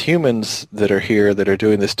there's humans that are here that are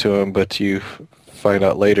doing this to him, but you find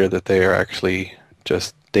out later that they are actually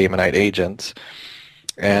just Daemonite agents.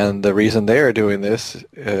 And the reason they are doing this,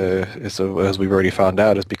 is, as we've already found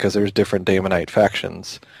out, is because there's different Daemonite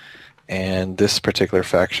factions. And this particular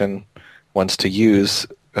faction wants to use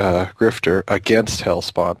Grifter against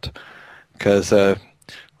Hellspawn. Because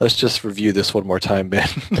let's just review this one more time, Ben.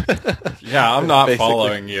 Yeah, I'm not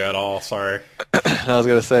following you at all. Sorry. I was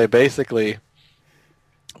going to say, basically,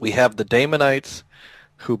 we have the Daemonites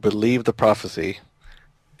who believe the prophecy,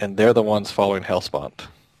 and they're the ones following Hellspawn.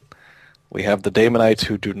 We have the Daemonites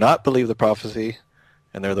who do not believe the prophecy,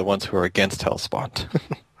 and they're the ones who are against Hellspawn.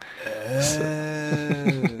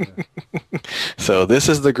 So this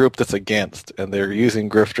is the group that's against, and they're using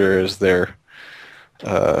Grifter as their,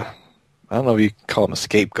 I don't know if you call him a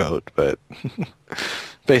scapegoat, but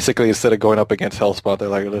basically instead of going up against Hellspawn, they're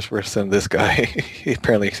like, let's send this guy. He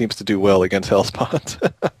apparently seems to do well against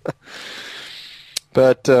Hellspawn.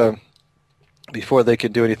 But before they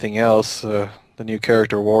can do anything else, the new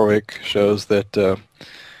character Warwick shows that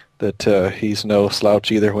he's no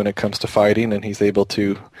slouch either when it comes to fighting, and he's able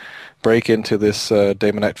to break into this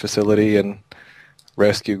Daemonite facility and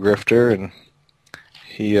rescue Grifter. And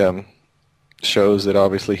he shows that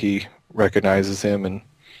obviously he recognizes him, and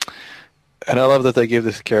I love that they give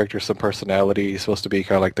this character some personality. He's supposed to be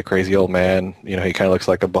kind of like the crazy old man. He kind of looks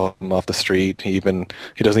like a bum off the street. He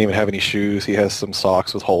doesn't even have any shoes. He has some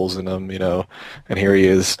socks with holes in them, and here he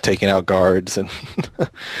is taking out guards. And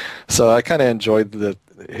so I kind of enjoyed that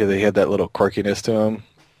they had that little quirkiness to him,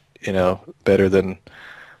 better than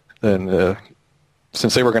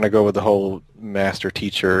since they were going to go with the whole master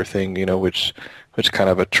teacher thing, which kind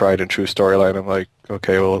of a tried and true storyline. I'm like,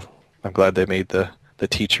 okay, well, I'm glad they made the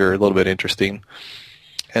teacher a little bit interesting.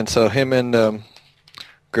 And so him and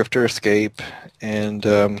Grifter escape, and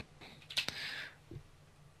in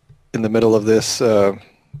the middle of this,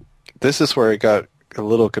 this is where it got a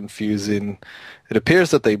little confusing. It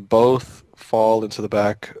appears that they both fall into the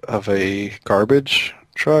back of a garbage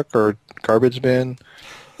truck or garbage bin,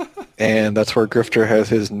 and that's where Grifter has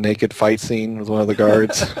his naked fight scene with one of the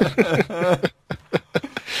guards.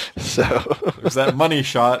 So there's that money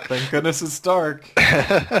shot. Thank goodness it's dark.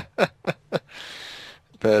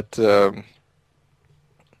 But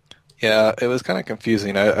yeah, it was kind of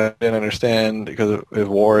confusing. I didn't understand because if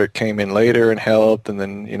Warwick came in later and helped, and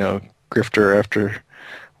then Grifter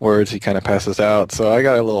afterwards he kind of passes out. So I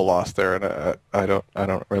got a little lost there, and I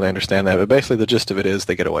don't really understand that. But basically, the gist of it is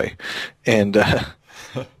they get away, and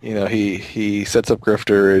he sets up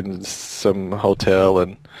Grifter in some hotel,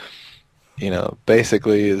 and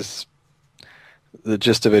basically is the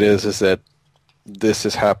gist of it is that this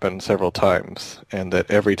has happened several times, and that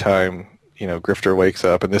every time Grifter wakes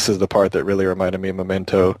up, and this is the part that really reminded me of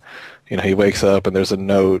Memento. He wakes up and there's a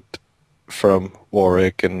note from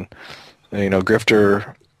Warwick, and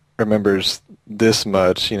Grifter remembers this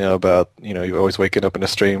much, about you always waking up in a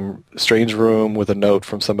strange room with a note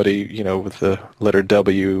from somebody, with the letter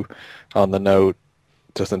W on the note,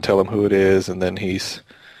 doesn't tell him who it is, and then he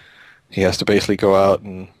has to basically go out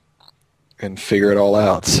and figure it all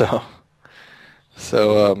out.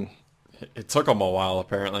 So it took him a while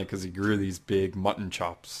apparently because he grew these big mutton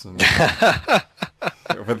chops, and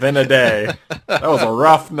within a day. That was a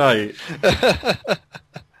rough night.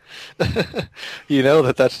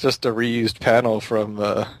 That's just a reused panel from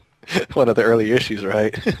one of the early issues,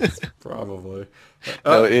 right? Probably.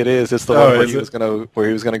 No, it is. It's the one where he was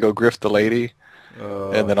gonna go grift the lady,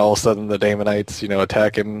 and then all of a sudden the Damonites,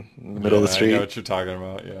 attack him in the middle of the street. I know what you're talking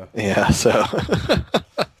about. Yeah. Yeah. So.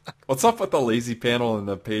 What's up with the lazy panel in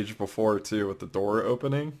the page before too, with the door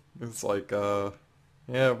opening? It's like,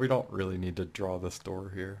 yeah, we don't really need to draw this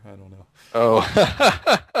door here. I don't know. Oh.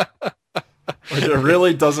 Like, it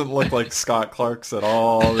really doesn't look like Scott Clark's at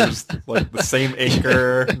all. There's like the same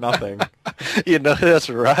anchor, nothing. That's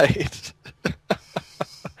right.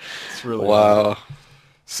 It's really wow. Weird.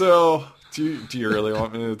 So, do you really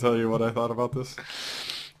want me to tell you what I thought about this?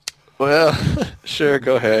 Well, sure,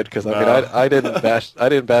 go ahead. Because I didn't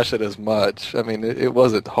bash it as much. I mean, it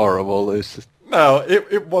wasn't horrible. It's just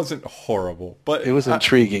it wasn't horrible, but it was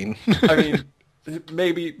intriguing. I mean,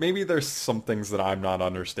 maybe there's some things that I'm not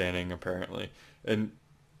understanding apparently, and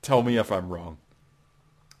tell me if I'm wrong.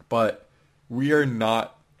 But we are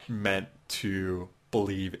not meant to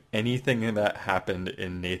believe anything that happened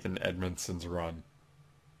in Nathan Edmondson's run.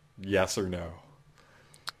 Yes or no?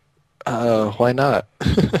 Why not?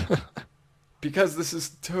 Because this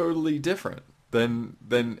is totally different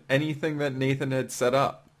than anything that Nathan had set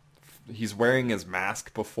up. He's wearing his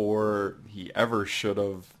mask before he ever should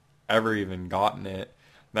have ever even gotten it.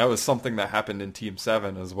 That was something that happened in Team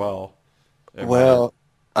 7 as well. Well,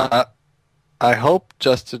 I hope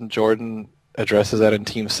Justin Jordan addresses that in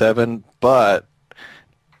Team 7, but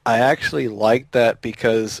I actually liked that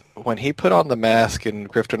because when he put on the mask in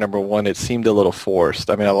Grifter number 1, it seemed a little forced.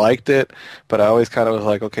 I mean, I liked it, but I always kind of was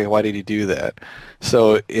like, okay, why did he do that?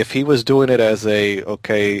 So if he was doing it as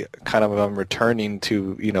I'm returning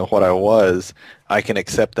to, what I was, I can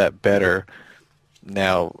accept that better.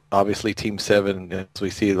 Now, obviously, Team 7, as we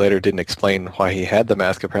see later, didn't explain why he had the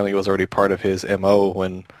mask. Apparently, it was already part of his MO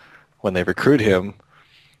when they recruit him.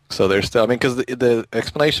 So there's still, because the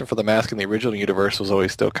explanation for the mask in the original universe was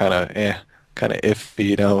always still kind of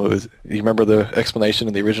iffy, you remember the explanation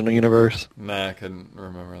in the original universe? Nah, I couldn't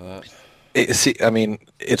remember that.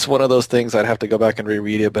 It's one of those things I'd have to go back and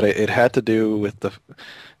reread it, but it had to do with the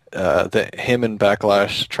him and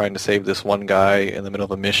Backlash trying to save this one guy in the middle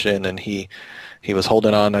of a mission, and he was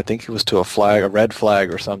holding on, I think it was to a red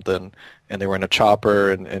flag or something, and they were in a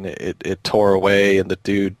chopper, and it tore away, and the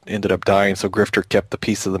dude ended up dying. So Grifter kept the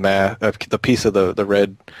piece of the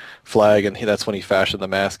red flag, and that's when he fashioned the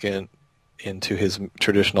mask into his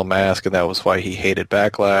traditional mask, and that was why he hated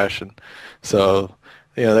Backlash. And so,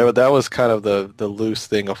 that was kind of the loose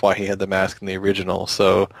thing of why he had the mask in the original.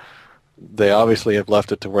 So they obviously have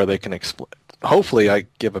left it to where they can explain. Hopefully I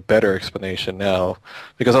give a better explanation now,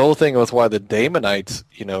 because the whole thing with why the Damonites,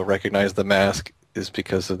 recognize the mask is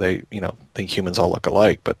because they, think humans all look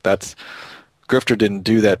alike. But Grifter didn't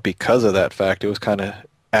do that because of that fact. It was kind of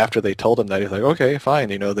after they told him that, he's like, okay, fine,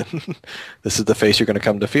 then this is the face you're going to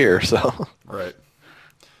come to fear. So right.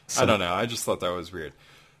 I don't know. I just thought that was weird.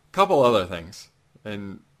 A couple other things,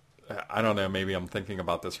 and I don't know, maybe I'm thinking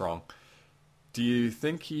about this wrong. Do you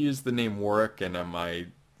think he used the name Warwick, and am I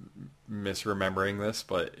misremembering this,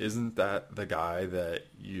 but isn't that the guy that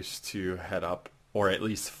used to head up or at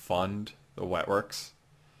least fund the Wetworks.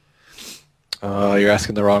 You're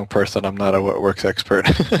asking the wrong person. I'm not a Wetworks expert.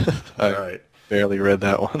 All I right. barely read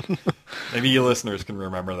that one. Maybe you listeners can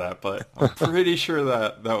remember that, but I'm pretty sure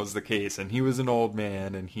that that was the case. And he was an old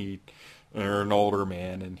man, or an older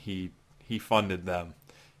man, and he funded them.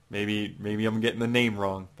 Maybe I'm getting the name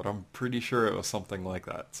wrong, but I'm pretty sure it was something like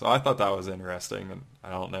that. So I thought that was interesting, and I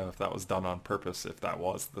don't know if that was done on purpose, if that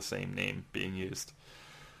was the same name being used.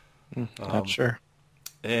 Not sure.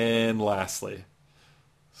 And lastly,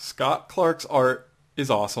 Scott Clark's art is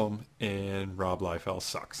awesome, and Rob Liefeld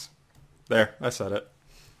sucks. There, I said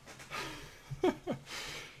it.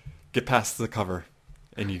 Get past the cover,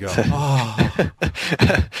 and you go, oh. I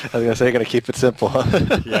was going to say, you're going to keep it simple.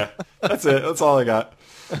 Yeah, that's it. That's all I got.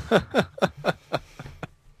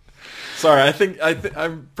 Sorry,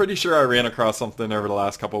 I'm pretty sure I ran across something over the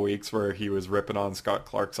last couple of weeks where he was ripping on Scott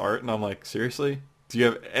Clark's art, and I'm like, seriously? Do you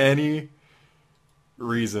have any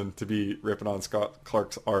reason to be ripping on Scott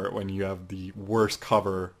Clark's art when you have the worst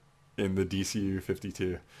cover in the DCU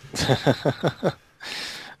 52?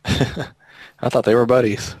 I thought they were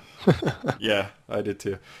buddies. Yeah, I did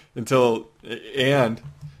too. And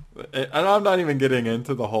I'm not even getting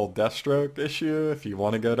into the whole Deathstroke issue if you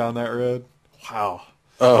want to go down that road. Wow.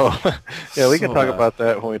 Oh, yeah, we can So talk bad. about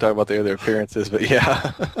that when we talk about the other appearances, but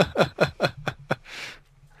yeah.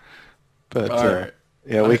 But All right.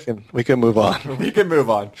 yeah, we can move on. We can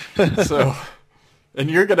move on. So,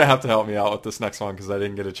 and you're going to have to help me out with this next one because I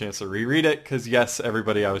didn't get a chance to reread it because, yes,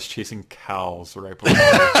 everybody, I was chasing cows right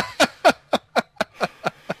before.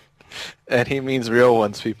 And he means real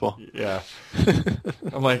ones, people. Yeah.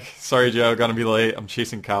 I'm like, sorry, Joe, gonna be late. I'm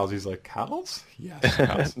chasing cows. He's like, cows? Yes,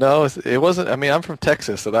 cows. No, it wasn't. I mean, I'm from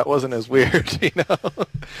Texas, so that wasn't as weird, you know.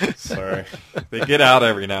 Sorry. They get out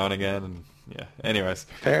every now and again. And yeah, anyways.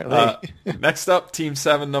 Apparently. Next up, Team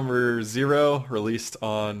 7 number 0, released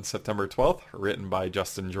on September 12th, written by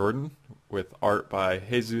Justin Jordan, with art by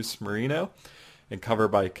Jesus Marino, and cover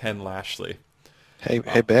by Ken Lashley. Hey,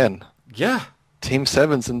 Ben. Yeah. Team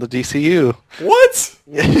 7's in the DCU. What?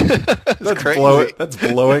 That's crazy. That's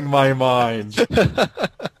blowing my mind.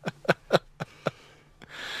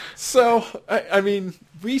 So, I mean,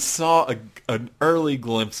 we saw an early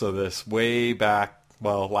glimpse of this way back,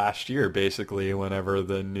 well, last year, basically, whenever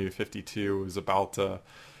the new 52 was about to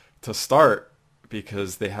start,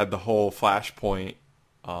 because they had the whole Flashpoint,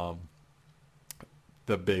 the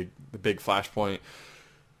big Flashpoint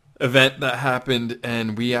event that happened,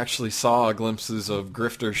 and we actually saw glimpses of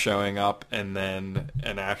Grifter showing up, and then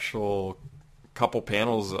an actual couple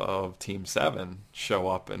panels of Team 7 show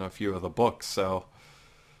up in a few of the books. So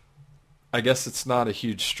I guess it's not a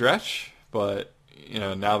huge stretch, but you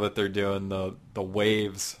know, now that they're doing the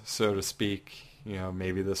waves, so to speak, you know,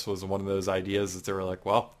 maybe this was one of those ideas that they were like,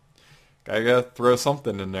 well, gotta throw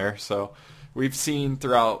something in there. So we've seen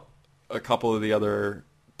throughout a couple of the other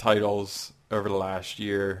titles over the last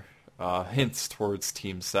year hints towards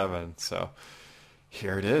Team 7. So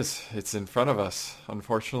here it is. It's in front of us.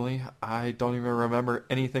 Unfortunately, I don't even remember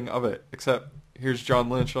anything of it, except here's John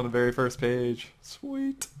Lynch on the very first page.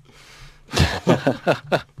 Sweet.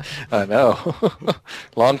 I know.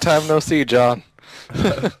 Long time no see, John.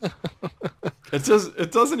 It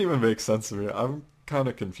doesn't even make sense to me. I'm kind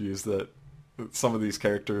of confused that some of these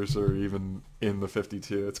characters are even in the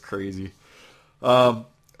 52. It's crazy.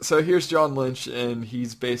 So here's John Lynch, and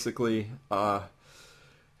he's basically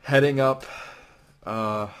heading up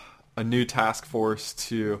a new task force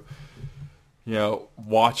to, you know,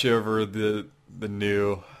 watch over the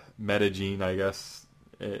new metagene, I guess,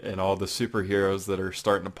 and all the superheroes that are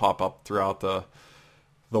starting to pop up throughout the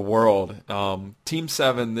world. Team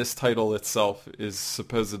 7, this title itself, is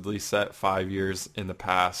supposedly set 5 years in the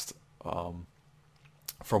past,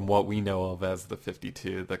 from what we know of as the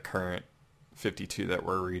 52, the current 52 that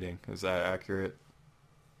we're reading. Is that accurate?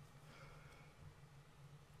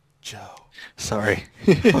 Joe. Sorry.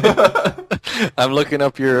 I'm looking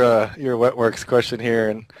up your Wetworks question here,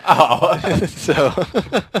 and so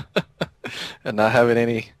and not having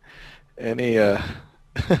any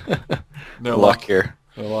No luck here.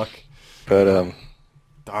 No luck. But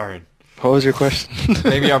Darn. what was your question?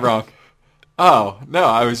 Maybe I'm wrong. Oh, no,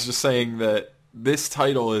 I was just saying that this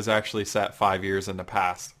title is actually set 5 years in the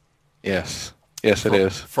past. Yes, it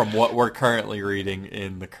is. From what we're currently reading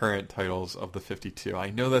in the current titles of the 52. I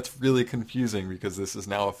know that's really confusing because this is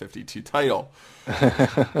now a 52 title.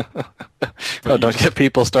 Oh, don't get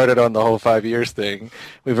people started on the whole 5 years thing.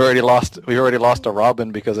 We've already lost a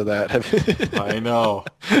Robin because of that. I know.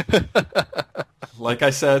 Like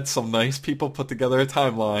I said, some nice people put together a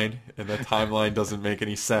timeline, and the timeline doesn't make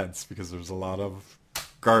any sense because there's a lot of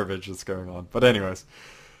garbage that's going on. But anyways,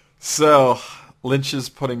 so Lynch is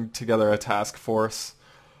putting together a task force.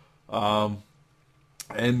 And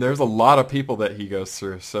there's a lot of people that he goes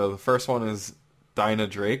through. So the first one is Dinah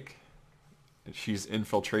Drake. She's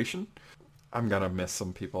infiltration. I'm going to miss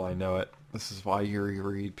some people. I know it. This is why you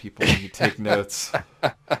read people and you take notes.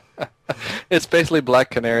 It's basically Black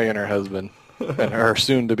Canary and her husband. And her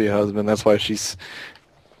soon-to-be husband. That's why she's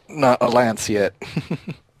not a Lance yet.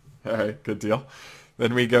 All right, good deal.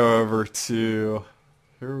 Then we go over to...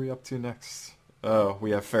 Who are we up to next? Oh,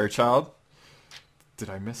 we have Fairchild. Did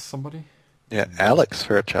I miss somebody? Yeah, Alex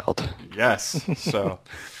Fairchild. Yes. So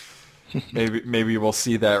maybe we'll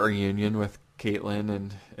see that reunion with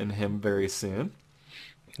Caitlin and him very soon.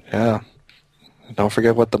 Yeah. Don't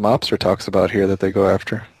forget what the mobster talks about here that they go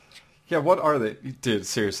after. Yeah, what are they? Dude,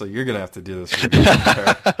 seriously, you're going to have to do this.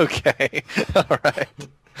 Okay. All right.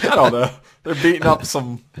 I don't know. They're beating up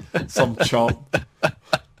some chump.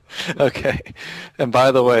 Okay. And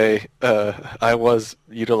by the way, I was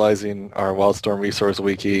utilizing our Wildstorm resource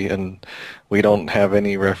wiki, and we don't have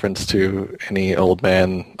any reference to any old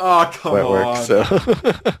man come wet work. on. So.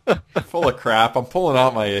 Full of crap. I'm pulling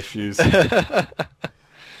out my issues.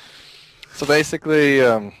 So basically,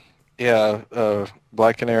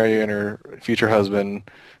 Black Canary and her future husband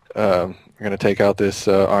are going to take out this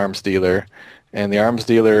arms dealer. And the arms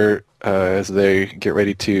dealer, as they get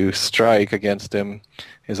ready to strike against him,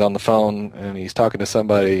 is on the phone, and he's talking to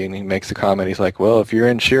somebody, and he makes a comment. He's like, well, if you're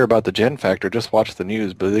unsure about the gen factor, just watch the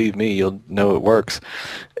news. Believe me, you'll know it works.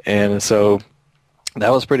 And so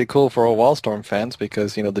that was pretty cool for all Wildstorm fans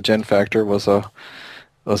because, the gen factor was a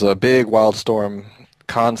big Wildstorm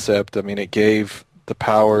concept. I mean, it gave the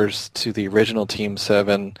powers to the original Team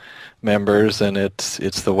 7 members, and it's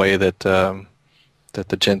the way that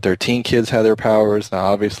the Gen 13 kids had their powers. Now,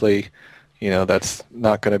 obviously, that's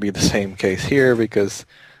not going to be the same case here because,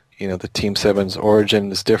 the Team 7's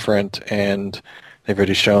origin is different, and they've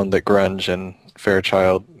already shown that Grunge and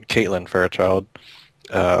Caitlin Fairchild,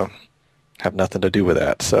 have nothing to do with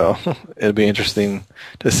that. So it'd be interesting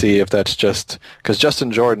to see if that's just because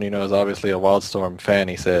Justin Jordan, is obviously a Wildstorm fan.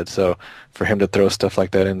 He said so. For him to throw stuff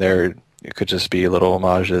like that in there, it could just be little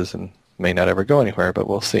homages and may not ever go anywhere. But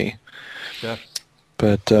we'll see. Yeah.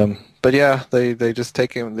 But yeah, they just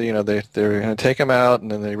take him. They're going to take him out,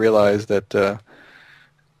 and then they realize that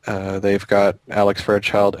they've got Alex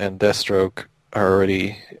Fairchild and Deathstroke have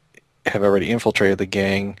already infiltrated the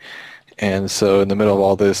gang. And so in the middle of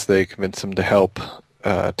all this, they convince him to help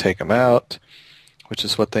take him out, which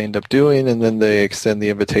is what they end up doing. And then they extend the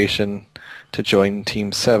invitation to join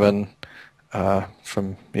Team 7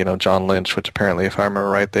 from, John Lynch, which apparently, if I remember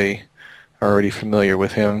right, they are already familiar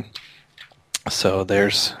with him. So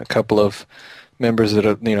there's a couple of members that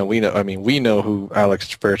are, we know who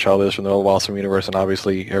Alex Fairchild is from the old Wildstorm universe, and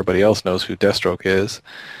obviously everybody else knows who Deathstroke is.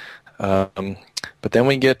 But then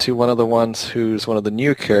we get to one of the ones who's one of the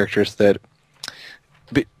new characters that,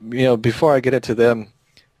 before I get into them,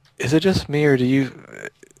 is it just me or do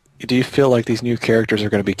you feel like these new characters are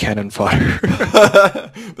going to be cannon fodder?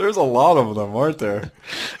 There's a lot of them, aren't there?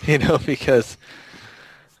 Because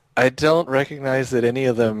I don't recognize that any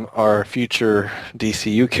of them are future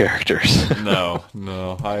DCU characters. No.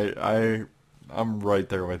 I'm right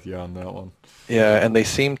there with you on that one. Yeah, and they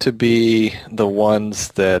seem to be the ones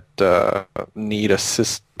that need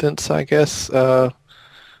assistance, I guess,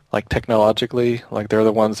 like technologically. Like they're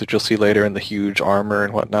the ones that you'll see later in the huge armor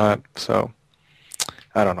and whatnot. So,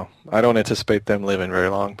 I don't know. I don't anticipate them living very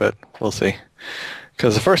long, but we'll see.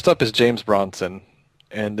 Because the first up is James Bronson.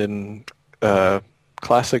 And in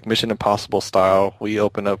classic Mission Impossible style, we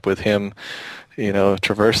open up with him,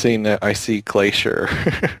 traversing the icy glacier.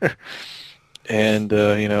 And,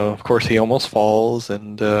 of course he almost falls,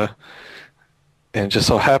 and it just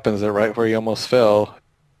so happens that right where he almost fell,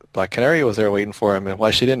 Black Canary was there waiting for him, and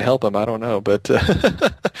why she didn't help him, I don't know, but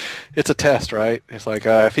it's a test, right? It's like,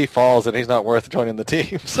 if he falls, then he's not worth joining the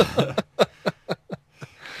team. So.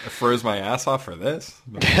 I froze my ass off for this.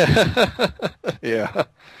 Yeah.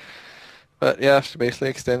 But, yeah, she basically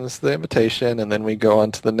extends the invitation, and then we go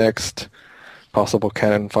on to the next possible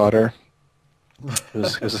cannon fodder.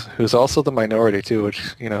 who's also the minority too,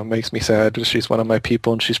 which makes me sad. She's one of my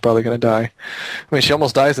people, and she's probably going to die. I mean, she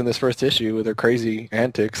almost dies in this first issue with her crazy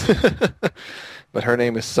antics. But her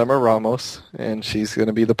name is Summer Ramos, and she's going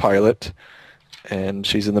to be the pilot. And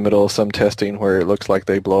she's in the middle of some testing where it looks like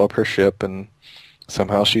they blow up her ship, and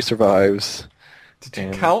somehow she survives. Did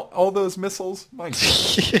you count all those missiles? My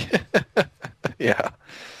God. Yeah.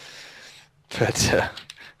 But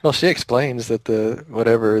Well, she explains that the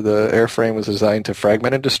airframe was designed to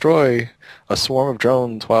fragment and destroy a swarm of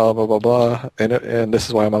drones while blah blah blah, and this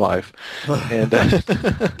is why I'm alive. And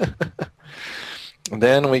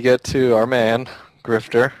then we get to our man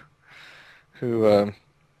Grifter, who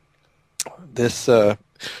this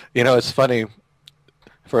it's funny.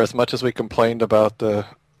 For as much as we complained about the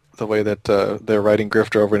way that they're writing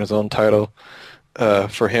Grifter over in his own title,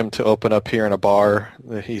 for him to open up here in a bar,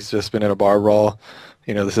 he's just been in a bar brawl.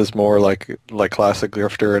 This is more like classic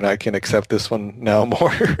Grifter, and I can accept this one now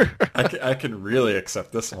more. I can really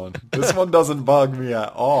accept this one. This one doesn't bug me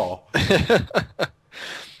at all.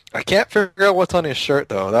 I can't figure out what's on his shirt,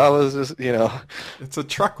 though. That was just, It's a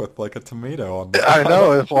truck with like a tomato on it. I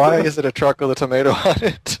know. Why is it a truck with a tomato on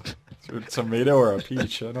it? A tomato or a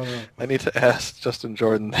peach? I don't know. I need to ask Justin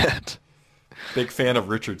Jordan that. Big fan of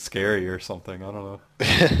Richard Scarry or something. I don't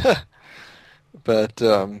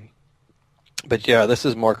know. But yeah, this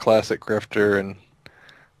is more classic Grifter,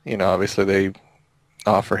 and obviously they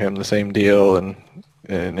offer him the same deal, and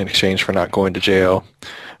in exchange for not going to jail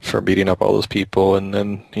for beating up all those people. And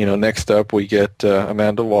then next up we get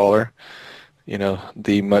Amanda Waller,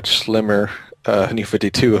 the much slimmer New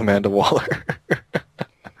 52 Amanda Waller,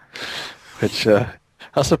 which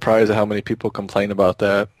I'm surprised at how many people complain about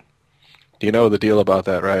that. You know the deal about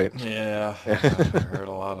that, right? Yeah, I've heard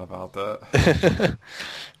a lot about that.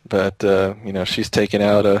 But she's taking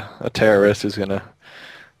out a terrorist who's gonna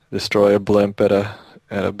destroy a blimp at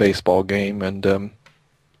a baseball game, and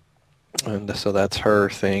so that's her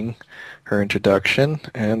thing, her introduction.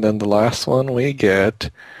 And then the last one we get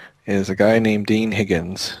is a guy named Dean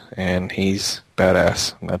Higgins, and he's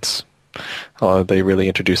badass. And that's all they really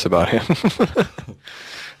introduce about him.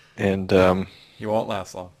 And he won't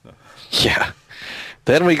last long. No. Yeah.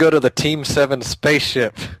 Then we go to the Team 7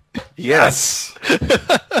 spaceship. Yes.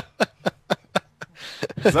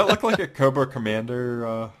 Does that look like a Cobra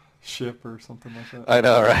Commander ship or something like that? I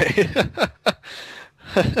know, right?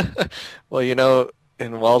 Well,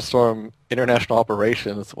 in Wildstorm, international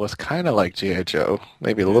operations was kind of like G.I. Joe.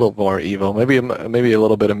 Maybe a little more evil. Maybe a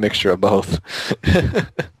little bit of mixture of both. Did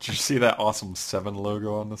you see that awesome 7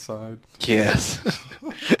 logo on the side? Yes.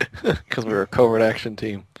 Because we were a covert action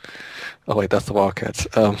team. Oh, wait, that's the Wildcats.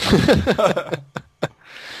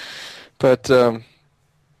 But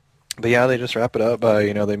yeah, they just wrap it up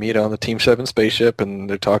by, they meet on the Team 7 spaceship, and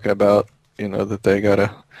they're talking about, that they got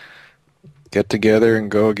to get together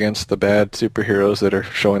and go against the bad superheroes that are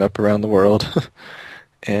showing up around the world.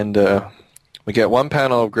 And we get one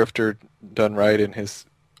panel of Grifter done right in his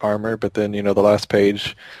armor, but then, the last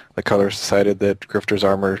page, the colors decided that Grifter's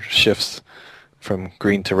armor shifts from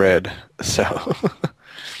green to red. So,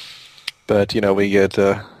 but, we get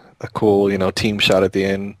a cool, team shot at the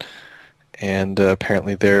end. And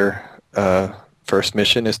apparently their first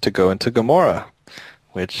mission is to go into Gamora,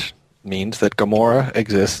 which means that Gamora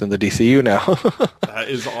exists in the DCU now. That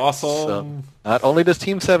is awesome. So not only does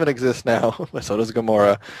Team 7 exist now, but so does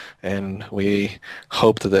Gamora. And we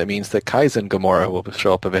hope that means that Kaizen Gamora will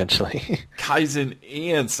show up eventually. Kaizen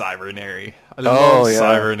and Cybernary. I love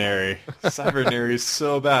Cybernary. Cybernary is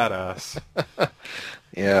so badass.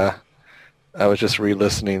 Yeah. I was just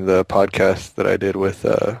re-listening the podcast that I did with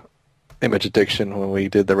Image Addiction when we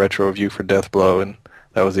did the retro review for Deathblow, and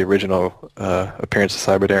that was the original appearance of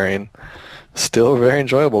Cyberdarian. Still very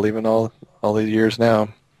enjoyable, even all these years now.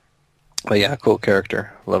 But yeah, cool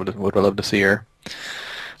character. Would love to see her.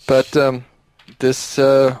 But this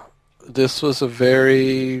was a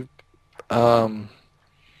very how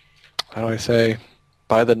do I say,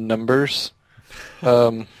 by the numbers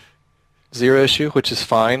zero issue, which is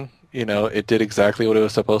fine. It did exactly what it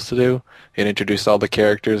was supposed to do. It introduced all the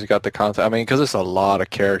characters. It got the concept. I mean, because it's a lot of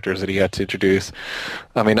characters that he had to introduce.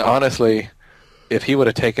 I mean, honestly, if he would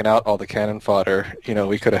have taken out all the cannon fodder,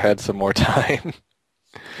 we could have had some more time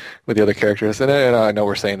with the other characters. And I know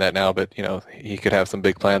we're saying that now, but, he could have some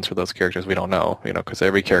big plans for those characters. We don't know, because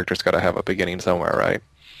every character's got to have a beginning somewhere, right?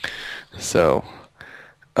 So,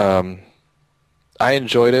 I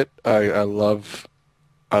enjoyed it. I love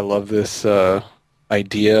this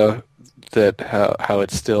idea that how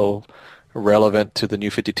it's still relevant to the New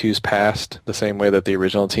 52's past, the same way that the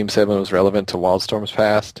original Team 7 was relevant to Wildstorm's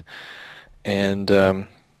past, and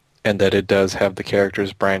that it does have the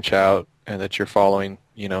characters branch out, and that you're following,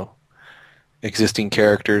 existing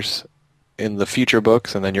characters in the future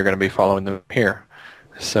books, and then you're going to be following them here.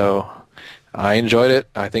 So I enjoyed it.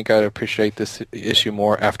 I think I'd appreciate this issue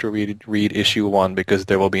more after we read issue 1, because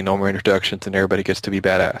there will be no more introductions and everybody gets to be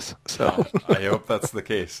badass. So I hope that's the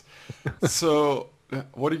case. So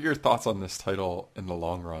what are your thoughts on this title in the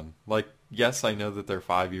long run? Like, yes, I know that they're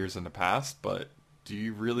 5 years in the past, but do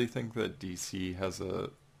you really think that DC has a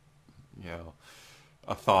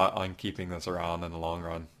thought on keeping this around in the long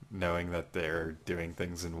run, knowing that they're doing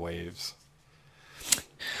things in waves?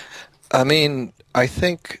 I mean, I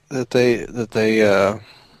think that they're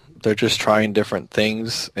just trying different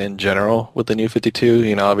things in general with the New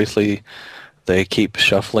 52. Obviously they keep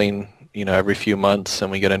shuffling, every few months and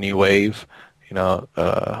we get a new wave,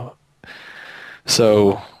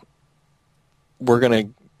 so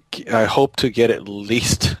I hope to get at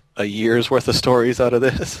least a year's worth of stories out of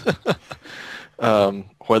this.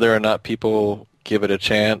 Whether or not people give it a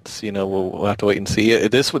chance, we'll have to wait and see.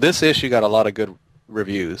 This issue got a lot of good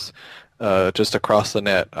reviews, just across the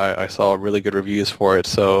net. I saw really good reviews for it,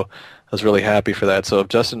 so I was really happy for that. So if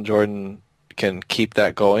Justin Jordan can keep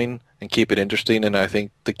that going and keep it interesting, and I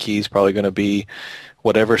think the key is probably going to be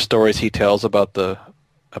whatever stories he tells about the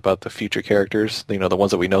future characters, the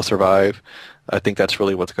ones that we know survive. I think that's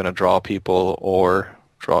really what's going to draw people or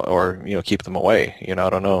keep them away. I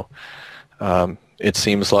don't know. It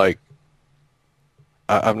seems like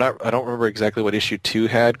I don't remember exactly what issue 2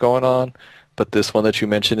 had going on, but this one that you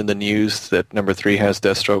mentioned in the news, that number 3 has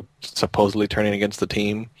Deathstroke supposedly turning against the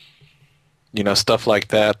team. Stuff like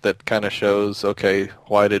that kind of shows, okay,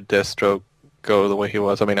 why did Deathstroke go the way he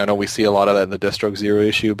was? I mean, I know we see a lot of that in the Deathstroke Zero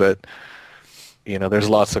issue, but there's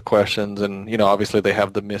lots of questions, and obviously they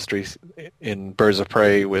have the mysteries in Birds of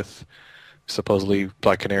Prey with supposedly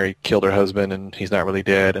Black Canary killed her husband and he's not really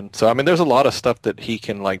dead, and so I mean there's a lot of stuff that he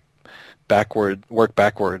can work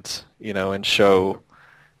backwards, and show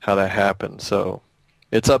how that happened. So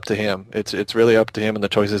it's up to him. It's really up to him and the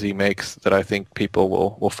choices he makes that I think people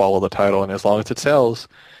will follow the title, and as long as it sells,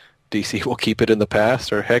 DC will keep it in the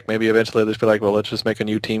past, or heck, maybe eventually they'll just be like, well, let's just make a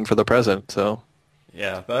new team for the present. So.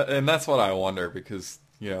 Yeah, that's what I wonder, because,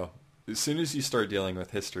 as soon as you start dealing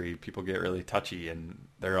with history, people get really touchy, and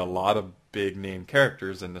there are a lot of big name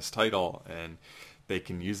characters in this title, and they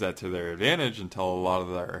can use that to their advantage and tell a lot of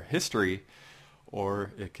their history,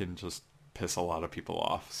 or it can just piss a lot of people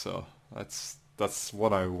off. So that's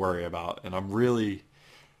what I worry about, and I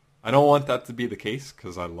don't want that to be the case,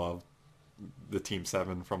 because I love the Team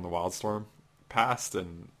 7 from the Wildstorm past,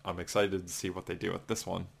 and I'm excited to see what they do with this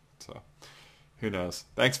one. So. Who knows?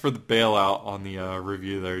 Thanks for the bailout on the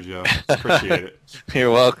review there, Joe. Appreciate it. You're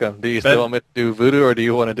welcome. Do you still want me to do Voodoo, or do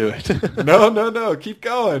you want to do it? No. Keep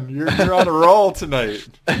going. You're on a roll tonight.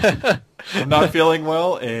 I'm not feeling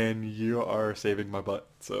well, and you are saving my butt.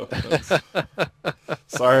 So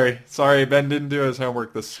sorry. Ben didn't do his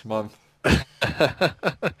homework this month.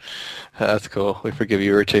 That's cool. We forgive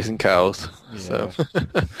you. We're chasing cows. Yeah. So,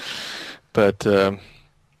 but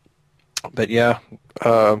yeah.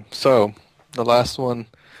 So. The last one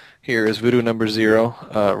here is Voodoo number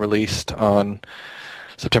 0, released on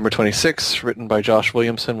September 26th, written by Josh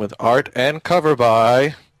Williamson with art and cover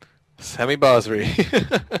by Sammy Basri.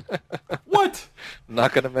 What?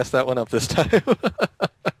 Not going to mess that one up this time.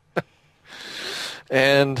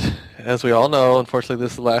 And as we all know, unfortunately,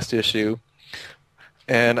 this is the last issue.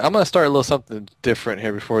 And I'm going to start a little something different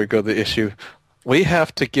here before we go to the issue. We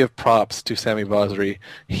have to give props to Sammy Basri.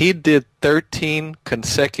 He did 13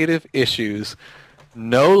 consecutive issues,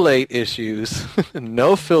 no late issues,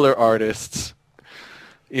 no filler artists,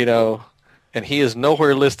 and he is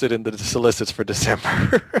nowhere listed in the solicits for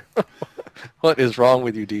December. What is wrong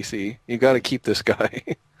with you, DC? You got to keep this guy.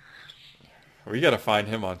 We got to find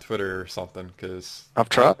him on Twitter or something, because I've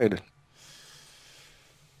tried.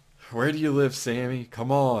 Where do you live, Sammy?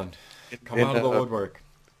 Come on. Come out of the woodwork.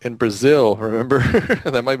 In Brazil, remember?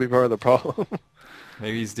 That might be part of the problem.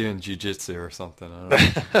 Maybe he's doing jiu-jitsu or something. I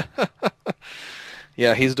don't know.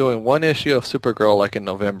 Yeah, he's doing one issue of Supergirl like in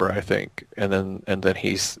November, I think, and then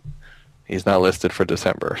he's not listed for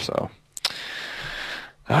December. So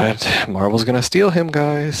Marvel's gonna steal him,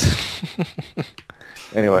 guys.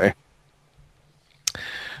 Anyway,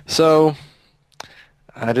 so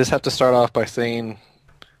I just have to start off by saying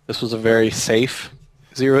this was a very safe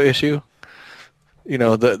 0 issue.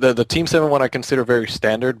 The Team 7 one I consider very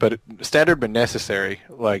standard but necessary.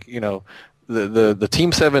 Like, the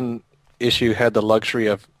Team 7 issue had the luxury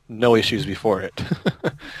of no issues before it.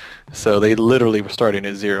 So they literally were starting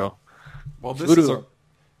at 0. Well, this is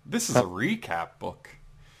a recap book.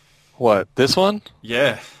 What, this one?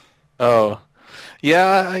 Yeah. Oh.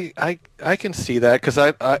 Yeah, I can see that, because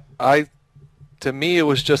I to me it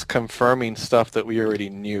was just confirming stuff that we already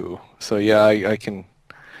knew. So yeah, I can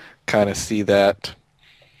kind of see that,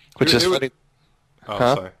 which is funny.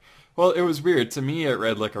 Sorry. Well, it was weird. To me, it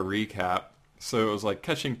read like a recap, so it was like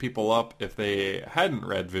catching people up if they hadn't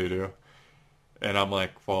read Voodoo, and I'm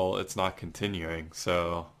like, well, it's not continuing,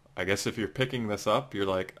 so I guess if you're picking this up, you're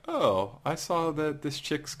like, oh, I saw that this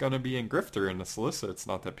chick's gonna be in Grifter in the solicit. It's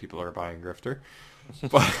not that people are buying Grifter,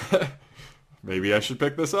 but maybe I should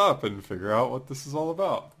pick this up and figure out what this is all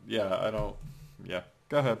about. Yeah, I don't. Yeah,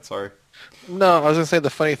 go ahead. Sorry. No, I was gonna say the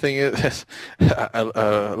funny thing is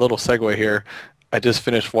a little segue here. I just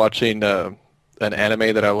finished watching an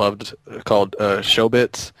anime that I loved called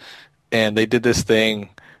Showbits, and they did this thing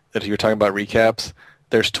that you were talking about recaps.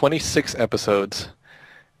 There's 26 episodes.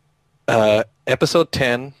 Episode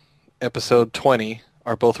 10, episode 20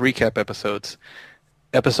 are both recap episodes.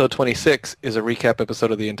 Episode 26 is a recap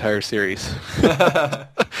episode of the entire series.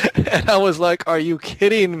 And I was like, are you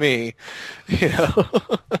kidding me? You know?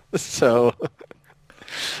 So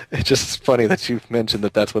it's just funny that you mentioned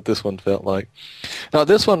that that's what this one felt like. Now,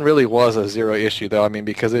 this one really was a zero issue, though. I mean,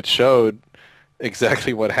 because it showed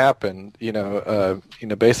exactly what happened.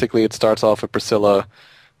 Basically it starts off with Priscilla,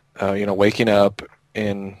 waking up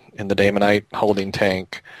in the Daemonite holding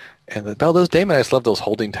tank. And those Daemonites love those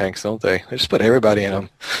holding tanks, don't they? They just put everybody in them.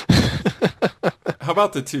 How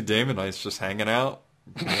about the two Daemonites just hanging out,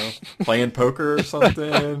 playing poker or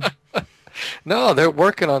something? No, they're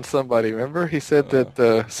working on somebody. Remember, he said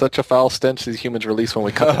that such a foul stench these humans release when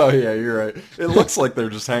we come. Oh yeah, you're right. It looks like they're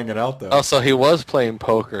just hanging out though. Oh, so he was playing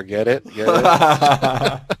poker. Get it?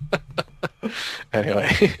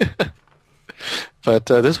 Anyway. But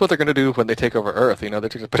this is what they're going to do when they take over Earth. They're going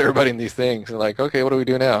to put everybody in these things. And like, okay, what do we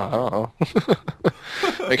do now? I don't know.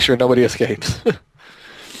 Make sure nobody escapes.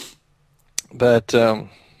 But yeah,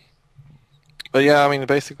 I mean,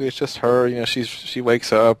 basically it's just her. She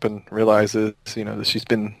wakes up and realizes, that she's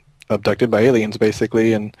been abducted by aliens,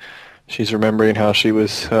 basically. And she's remembering how she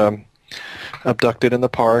was abducted in the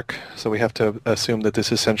park. So we have to assume that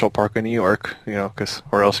this is Central Park in New York,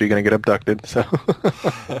 or else you're going to get abducted. So...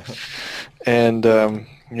 And,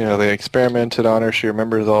 they experimented on her. She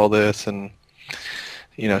remembers all this. And,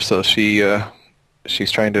 so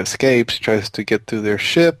she's trying to escape. She tries to get through their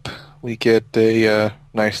ship. We get a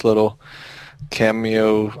nice little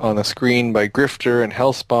cameo on the screen by Grifter and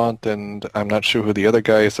Hellspawn. And I'm not sure who the other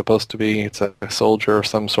guy is supposed to be. It's a soldier of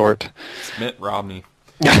some sort. It's Mitt Romney.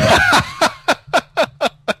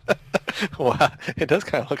 Wow, it does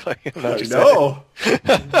kind of look like him. I know.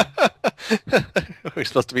 We're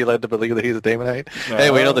supposed to be led to believe that he's a Daemonite. No.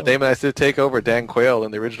 Hey, we know the Daemonites did take over Dan Quayle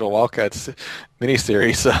in the original Wildcats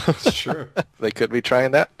miniseries, so sure they could be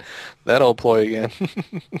trying that old ploy again.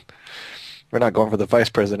 We're not going for the vice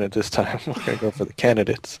president this time. We're going to go for the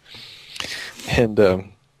candidates. And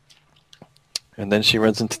then she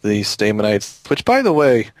runs into these Daemonites, which, by the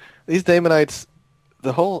way, these Daemonites,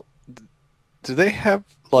 do they have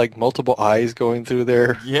like multiple eyes going through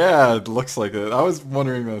there? Yeah, it looks like it. I was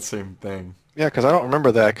wondering the same thing. Yeah, because I don't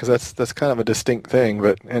remember that, because that's kind of a distinct thing.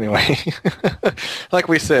 But anyway, like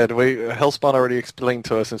we said, Hellspawn already explained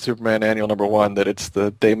to us in Superman Annual #1 that it's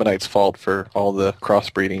the Daemonites' fault for all the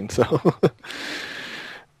crossbreeding. So,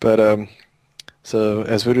 but so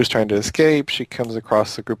as Voodoo's trying to escape, she comes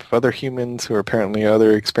across a group of other humans who are apparently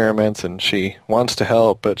other experiments, and she wants to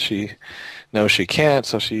help, but she knows she can't,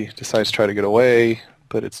 so she decides to try to get away.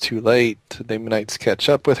 But it's too late. The Daemonites catch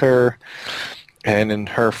up with her, and in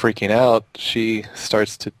her freaking out, she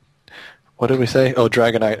starts to, what did we say? Oh,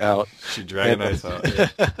 Dragonite out. She Dragonites out, yeah.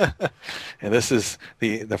 And this is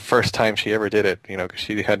the first time she ever did it, because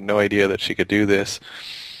she had no idea that she could do this.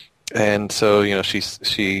 And so,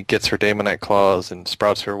 she gets her Daemonite claws and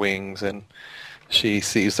sprouts her wings, and she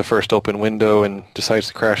sees the first open window and decides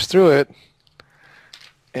to crash through it,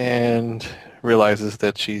 and realizes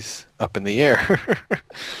that she's up in the air.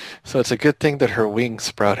 So it's a good thing that her wings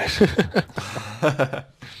sprouted.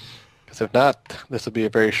 Because if not, this would be a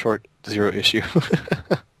very short zero issue.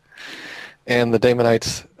 And the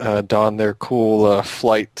Daemonites don their cool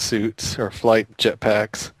flight suits or flight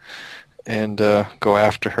jetpacks and go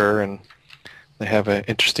after her, and they have an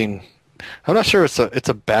interesting... I'm not sure it's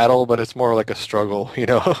a battle, but it's more like a struggle,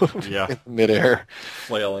 Yeah. In midair.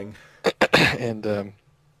 Flailing. And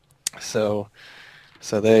so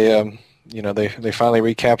they they finally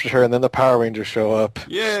recaptured her, and then the Power Rangers show up.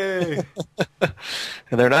 Yay! And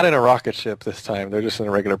they're not in a rocket ship this time; they're just in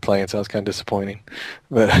a regular plane. So it's kind of disappointing,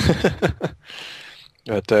 but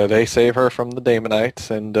they save her from the Daemonites,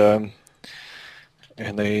 and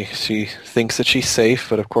she thinks that she's safe,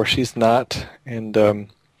 but of course she's not. And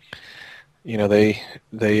they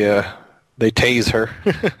tase her.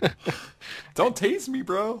 Don't tase me,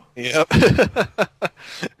 bro. Yep.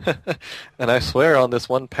 And I swear on this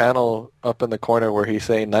one panel up in the corner where he's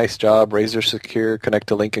saying, "Nice job, razor secure, connect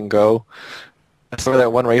to link and go." I swear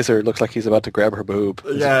that one razor looks like he's about to grab her boob.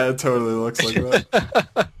 Yeah, it totally looks like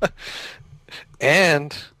that.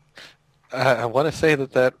 And I want to say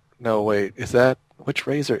that. No, wait. Is that which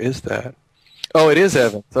Razor is that? Oh, it is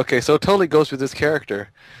Evans. Okay, so it totally goes with this character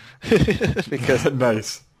because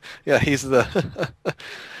Nice. yeah, he's the.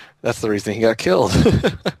 That's the reason he got killed.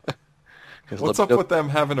 His What's up libido- with them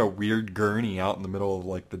having a weird gurney out in the middle of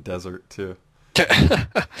like the desert too?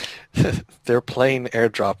 Their plane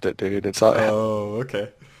airdropped it, dude. It's all. Oh, okay.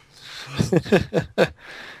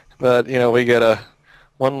 But we get a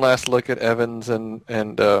one last look at Evans and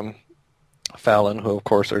Fallon, who of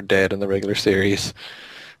course are dead in the regular series,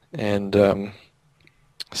 and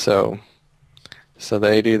so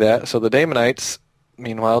they do that. So the Damonites,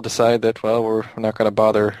 meanwhile, decide that we're not going to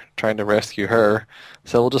bother trying to rescue her,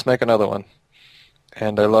 so we'll just make another one.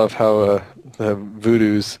 And I love how the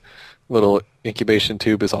Voodoo's little incubation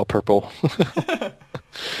tube is all purple,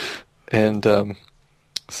 and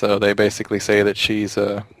so they basically say that she's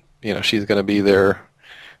she's going to be their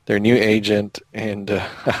new agent, and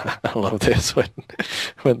I love this when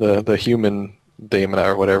the human Damon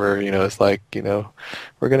or whatever, it's like,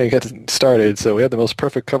 we're gonna get started, so we have the most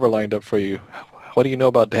perfect cover lined up for you. What do you know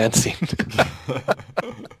about dancing?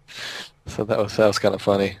 So that was kind of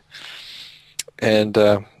funny, and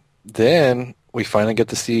then we finally get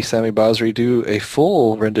to see Sammy Basri do a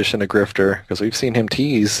full rendition of Grifter, because we've seen him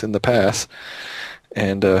tease in the past,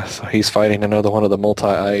 and so he's fighting another one of the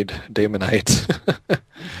multi-eyed Damonites.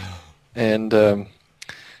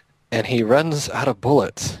 And he runs out of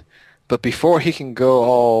bullets, but before he can go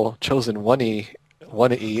all chosen one-e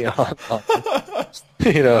on,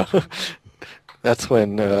 that's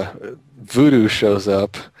when Voodoo shows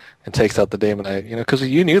up and takes out the Damonite. Because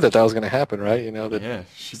you knew that was going to happen, right? That. Yeah,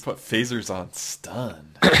 she put phasers on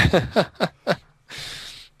stun.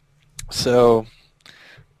 So,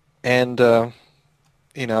 and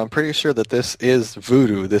I'm pretty sure that this is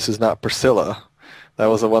Voodoo. This is not Priscilla. That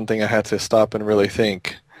was the one thing I had to stop and really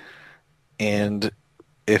think. And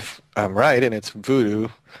if I'm right and it's Voodoo,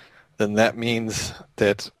 then that means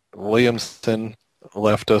that Williamson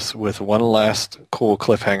left us with one last cool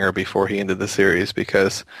cliffhanger before he ended the series,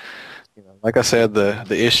 because, like I said, the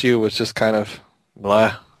issue was just kind of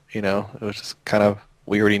blah. It was just kind of,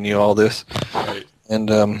 we already knew all this. Right.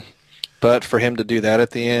 And but for him to do that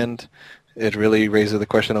at the end, it really raises the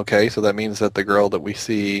question, okay, so that means that the girl that we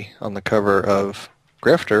see on the cover of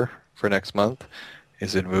Grifter for next month,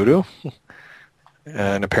 is it Voodoo?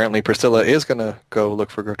 And apparently Priscilla is going to go look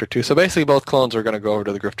for Grifter too. So basically both clones are going to go over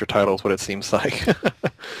to the Grifter titles, what it seems like.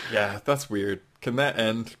 Yeah, that's weird. Can that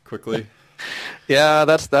end quickly? Yeah,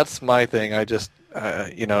 that's my thing. I just,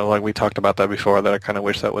 like we talked about that before, that I kind of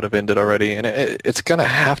wish that would have ended already. And it's going to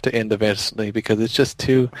have to end eventually, because it's just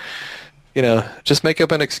too, just make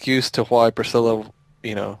up an excuse to why Priscilla,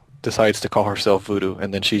 decides to call herself Voodoo,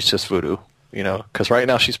 and then she's just Voodoo. Because right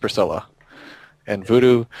now she's Priscilla, and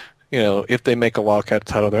Voodoo. If they make a Wildcat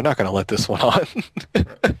title, they're not going to let this one on.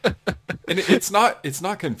 And it's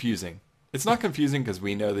not confusing. It's not confusing because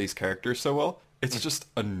we know these characters so well. It's just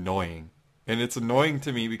annoying, and it's annoying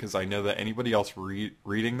to me because I know that anybody else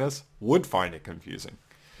reading this would find it confusing.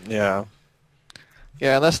 Yeah.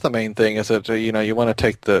 Yeah, and that's the main thing, is that you want to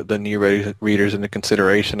take the new readers into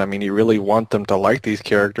consideration. I mean, you really want them to like these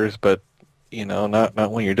characters, but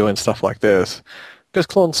not when you're doing stuff like this. Because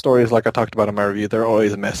clone stories, like I talked about in my review, they're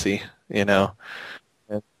always messy, And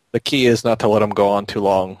the key is not to let them go on too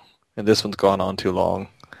long, and this one's gone on too long.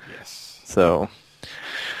 Yes. So.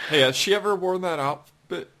 Hey, has she ever worn that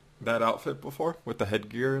outfit before with the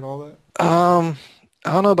headgear and all that?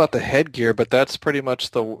 I don't know about the headgear, but that's pretty much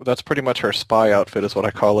her spy outfit, is what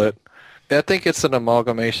I call it. I think it's an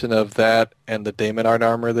amalgamation of that and the Damonite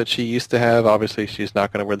armor that she used to have. Obviously, she's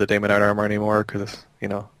not going to wear the Damonite armor anymore because,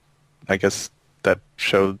 I guess that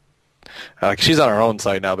showed... she's on her own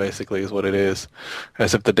side now, basically, is what it is.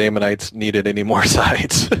 As if the Damonites needed any more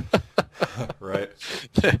sides. Right.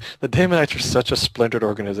 The Damonites are such a splintered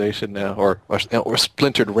organization now, or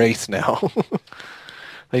splintered race now.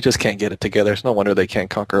 They just can't get it together. It's no wonder they can't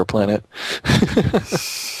conquer a planet.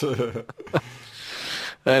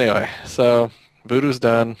 Anyway, so Voodoo's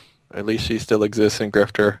done. At least she still exists in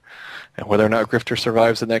Grifter. And whether or not Grifter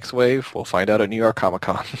survives the next wave, we'll find out at New York Comic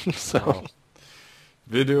Con. So,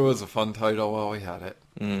 Voodoo was a fun title while we had it.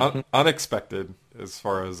 Mm-hmm. Unexpected as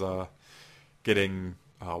far as getting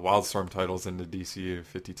Wildstorm titles into DCU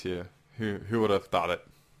 52. Who would have thought it?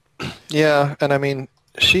 Yeah, and I mean,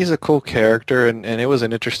 she's a cool character, and it was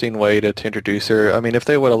an interesting way to introduce her. I mean, if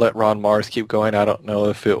they would have let Ron Mars keep going, I don't know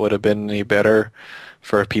if it would have been any better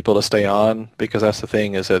for people to stay on, because that's the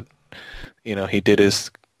thing, is that, he did his,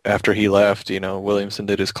 after he left, Williamson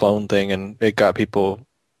did his clone thing, and it got people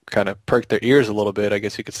kind of perked their ears a little bit, I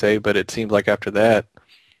guess you could say, but it seemed like after that,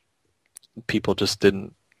 people just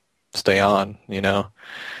didn't stay on,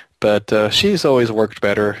 But she's always worked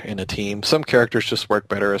better in a team. Some characters just work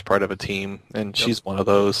better as part of a team, and Yep. she's one of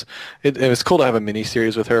those. It's cool to have a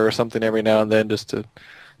miniseries with her or something every now and then just to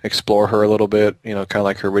explore her a little bit, kind of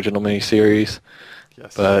like her original miniseries.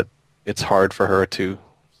 Yes. But it's hard for her to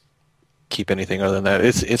keep anything other than that.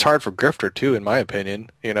 It's hard for Grifter too, in my opinion.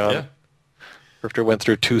 Yeah. Grifter went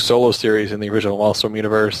through 2 solo series in the original Wildstorm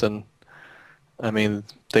universe, and I mean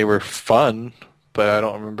they were fun, but I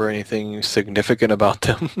don't remember anything significant about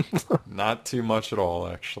them. Not too much at all,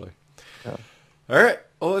 actually. Yeah. All right.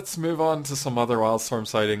 Well, let's move on to some other Wildstorm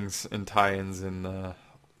sightings and tie-ins in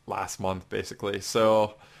last month, basically.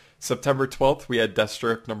 So, September 12th, we had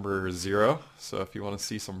Deathstroke number 0. So, if you want to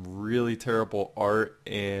see some really terrible art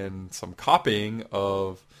and some copying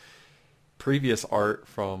of previous art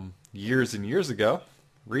from years and years ago,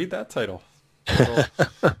 read that title.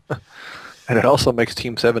 And it also makes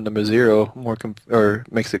Team 7 number 0 or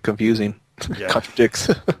makes it confusing. Yeah. Contradicts.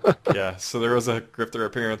 Yeah, so there was a Grifter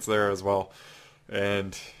appearance there as well.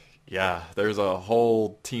 And yeah, there's a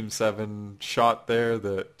whole Team 7 shot there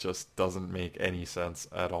that just doesn't make any sense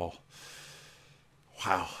at all.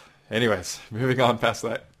 Wow. Anyways, moving on past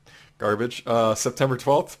that garbage. September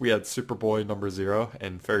 12th, we had Superboy number 0,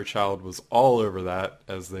 and Fairchild was all over that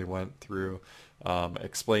as they went through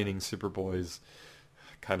explaining Superboy's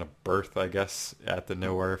kind of birth, I guess, at the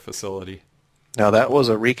Nowhere facility. Now that was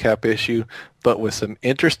a recap issue, but with some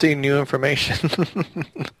interesting new information.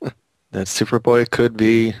 That Superboy could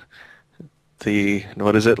be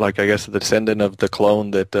what is it, like, I guess the descendant of the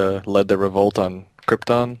clone that led the revolt on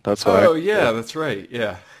Krypton. That's why. Oh, yeah, that's right.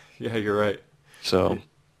 Yeah. Yeah, you're right. So,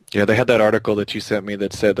 yeah, they had that article that you sent me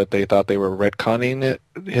that said that they thought they were retconning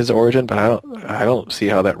his origin, but I don't see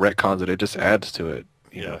how that retcons it. It just adds to it.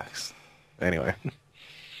 Yes. Anyway.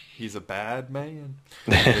 He's a bad man.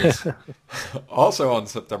 Also on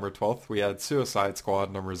September 12th, we had Suicide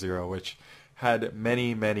Squad number 0, which had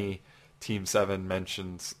many, many Team 7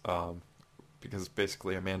 mentions because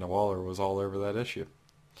basically Amanda Waller was all over that issue.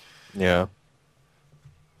 Yeah.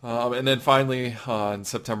 And then finally, on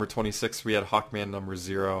September 26th, we had Hawkman number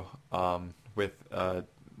 0 with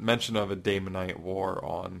mention of a Damonite war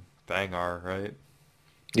on Thangar, right?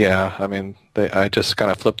 Yeah, I mean, I just kind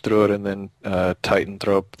of flipped through it, and then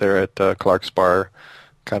Titanthrope there at Clark's Bar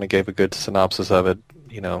kind of gave a good synopsis of it,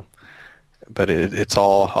 But it's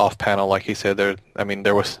all off-panel, like he said.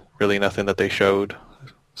 There was really nothing that they showed,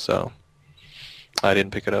 so I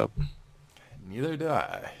didn't pick it up. Neither did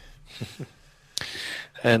I.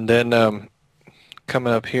 And then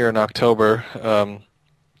coming up here in October,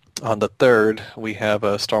 on the 3rd, we have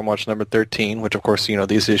Stormwatch number 13, which, of course,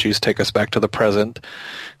 these issues take us back to the present.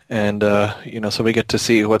 And, so we get to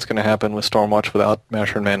see what's going to happen with Stormwatch without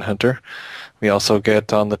Masher and Manhunter. We also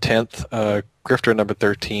get on the 10th, Grifter number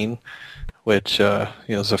 13, which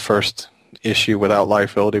is the first issue without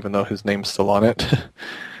Liefeld, even though his name's still on it.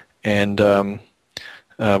 And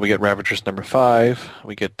we get Ravagers number 5.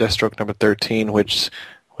 We get Deathstroke number 13, which,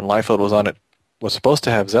 when Liefeld was on it, was supposed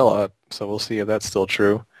to have Zealot, so we'll see if that's still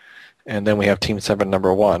true. And then we have Team 7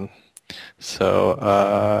 number 1. So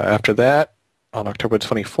after that, on October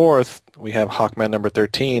 24th, we have Hawkman number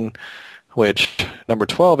 13, which number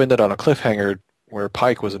 12 ended on a cliffhanger where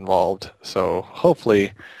Pike was involved. So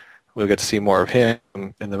hopefully we'll get to see more of him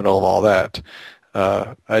in the middle of all that.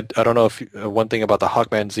 I don't know if one thing about the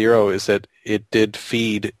Hawkman 0 is that it did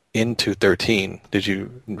feed into 13. Did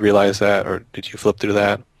you realize that, or did you flip through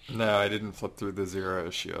that? No, I didn't flip through the 0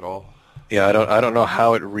 issue at all. Yeah, I don't know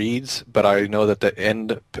how it reads, but I know that the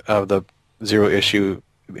end of the 0 issue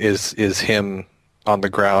is him on the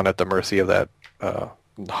ground at the mercy of that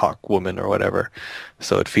Hawk woman or whatever.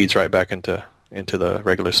 So it feeds right back into the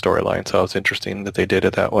regular storyline. So it's interesting that they did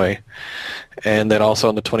it that way. And then also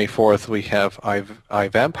on the 24th, we have I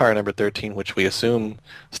Vampire number 13, which we assume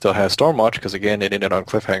still has Stormwatch, because again, it ended on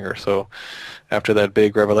cliffhanger. So after that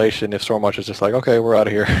big revelation, if Stormwatch is just like, okay, we're out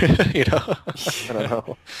of here, I don't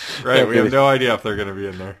know. Right, we have no idea if they're going to be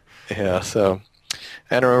in there. Yeah, so,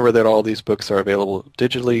 and remember that all these books are available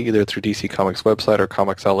digitally, either through DC Comics website or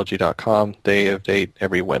comiXology.com, day of date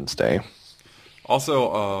every Wednesday.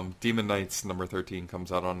 Also, Demon Knights number 13 comes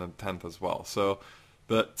out on the 10th as well. So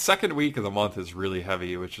the second week of the month is really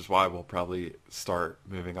heavy, which is why we'll probably start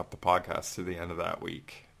moving up the podcast to the end of that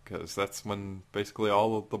week, because that's when basically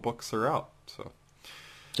all of the books are out. So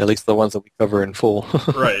at least the ones that we cover in full.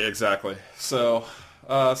 Right, exactly. So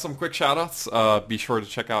some quick shout-outs. Be sure to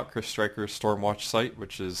check out Chris Stryker's Stormwatch site,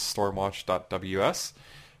 which is stormwatch.ws.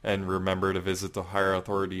 And remember to visit the Higher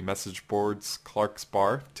Authority message boards, Clark's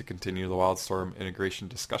Bar, to continue the Wildstorm integration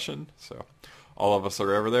discussion. So all of us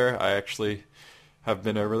are over there. I actually have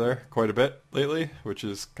been over there quite a bit lately, which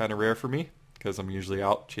is kind of rare for me because I'm usually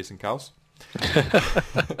out chasing cows.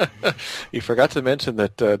 You forgot to mention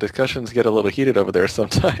that discussions get a little heated over there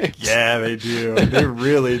sometimes. Yeah, they do. They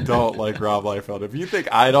really don't like Rob Liefeld. If you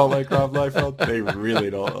think I don't like Rob Liefeld, they really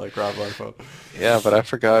don't like Rob Liefeld. Yeah, but I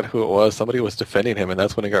forgot who it was. Somebody was defending him, and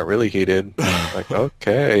that's when it got really heated. Like,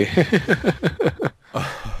 okay.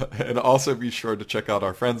 And also be sure to check out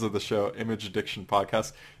our friends of the show, Image Addiction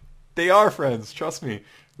Podcast. They are friends, trust me.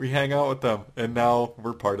 We hang out with them, and now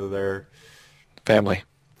we're part of their Family.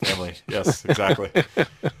 Yes, exactly.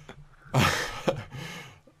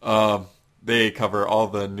 They cover all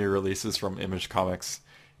the new releases from Image Comics,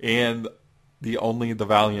 and the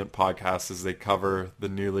Valiant podcast is they cover the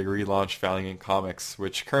newly relaunched Valiant Comics,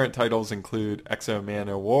 which current titles include Exo Man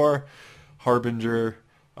of War, Harbinger,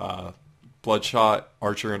 Bloodshot,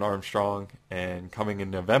 Archer and Armstrong, and coming in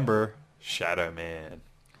November, Shadow Man.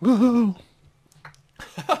 Woohoo!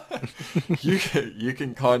 You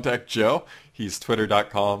can contact Joe. He's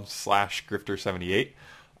twitter.com/grifter78.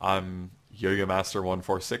 I'm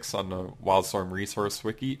YoYoMaster146 on the Wildstorm resource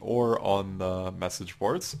wiki or on the message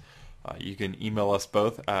boards. You can email us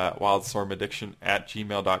both at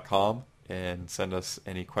wildstormaddiction@gmail.com and send us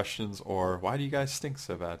any questions or why do you guys stink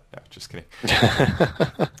so bad? No, just kidding.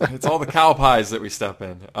 It's all the cow pies that we step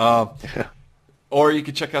in. Or you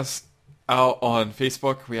can check us out on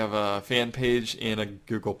Facebook. We have a fan page and a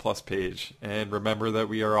Google Plus page. And remember that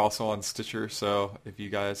we are also on Stitcher, so if you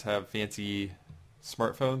guys have fancy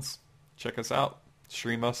smartphones, check us out,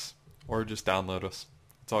 stream us, or just download us.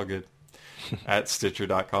 It's all good at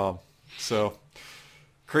Stitcher.com. So,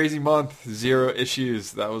 crazy month, 0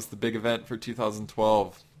 issues. That was the big event for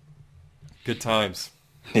 2012. Good times.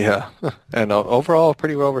 Yeah, and overall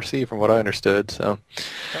pretty well received from what I understood. So,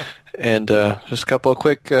 and just a couple of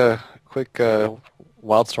quick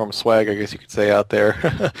Wildstorm swag, I guess you could say, out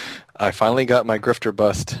there. I finally got my Grifter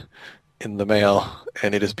bust in the mail,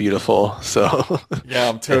 and it is beautiful. So yeah,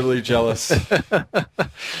 I'm totally jealous.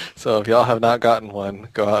 So if y'all have not gotten one,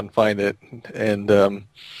 go out and find it. And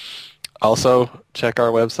also check our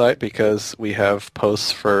website because we have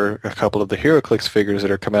posts for a couple of the HeroClix figures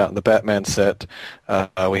that are coming out in the Batman set.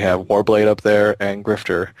 We have Warblade up there and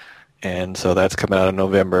Grifter. And so that's coming out in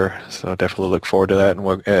November, so definitely look forward to that.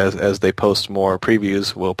 And as they post more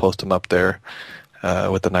previews, we'll post them up there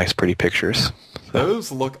with the nice, pretty pictures.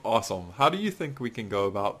 Those look awesome. How do you think we can go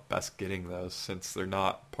about best getting those, since they're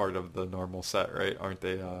not part of the normal set, right? Aren't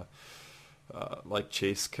they like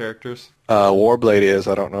chase characters? Warblade is.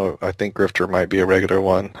 I don't know. I think Grifter might be a regular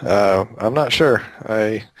one. I'm not sure.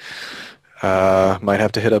 I might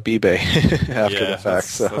have to hit up eBay after the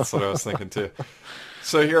fact. That's what I was thinking too.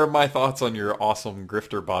 So here are my thoughts on your awesome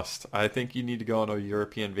Grifter bust. I think you need to go on a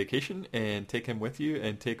European vacation and take him with you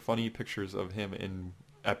and take funny pictures of him in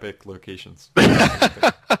epic locations. Just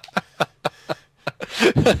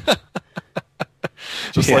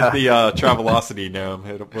like the Travelocity gnome,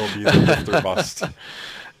 it will be the Grifter bust.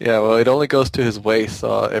 Yeah, well, it only goes to his waist,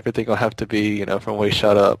 so everything will have to be, from waist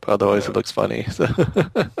shot up. Otherwise, it looks funny. So.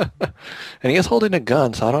 And he is holding a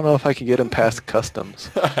gun, so I don't know if I can get him past customs.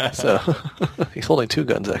 So he's holding 2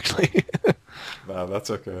 guns, actually. No, that's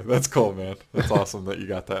okay. That's cool, man. That's awesome that you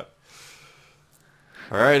got that.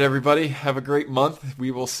 All right, everybody, have a great month. We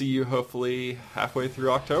will see you hopefully halfway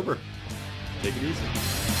through October. Take it easy.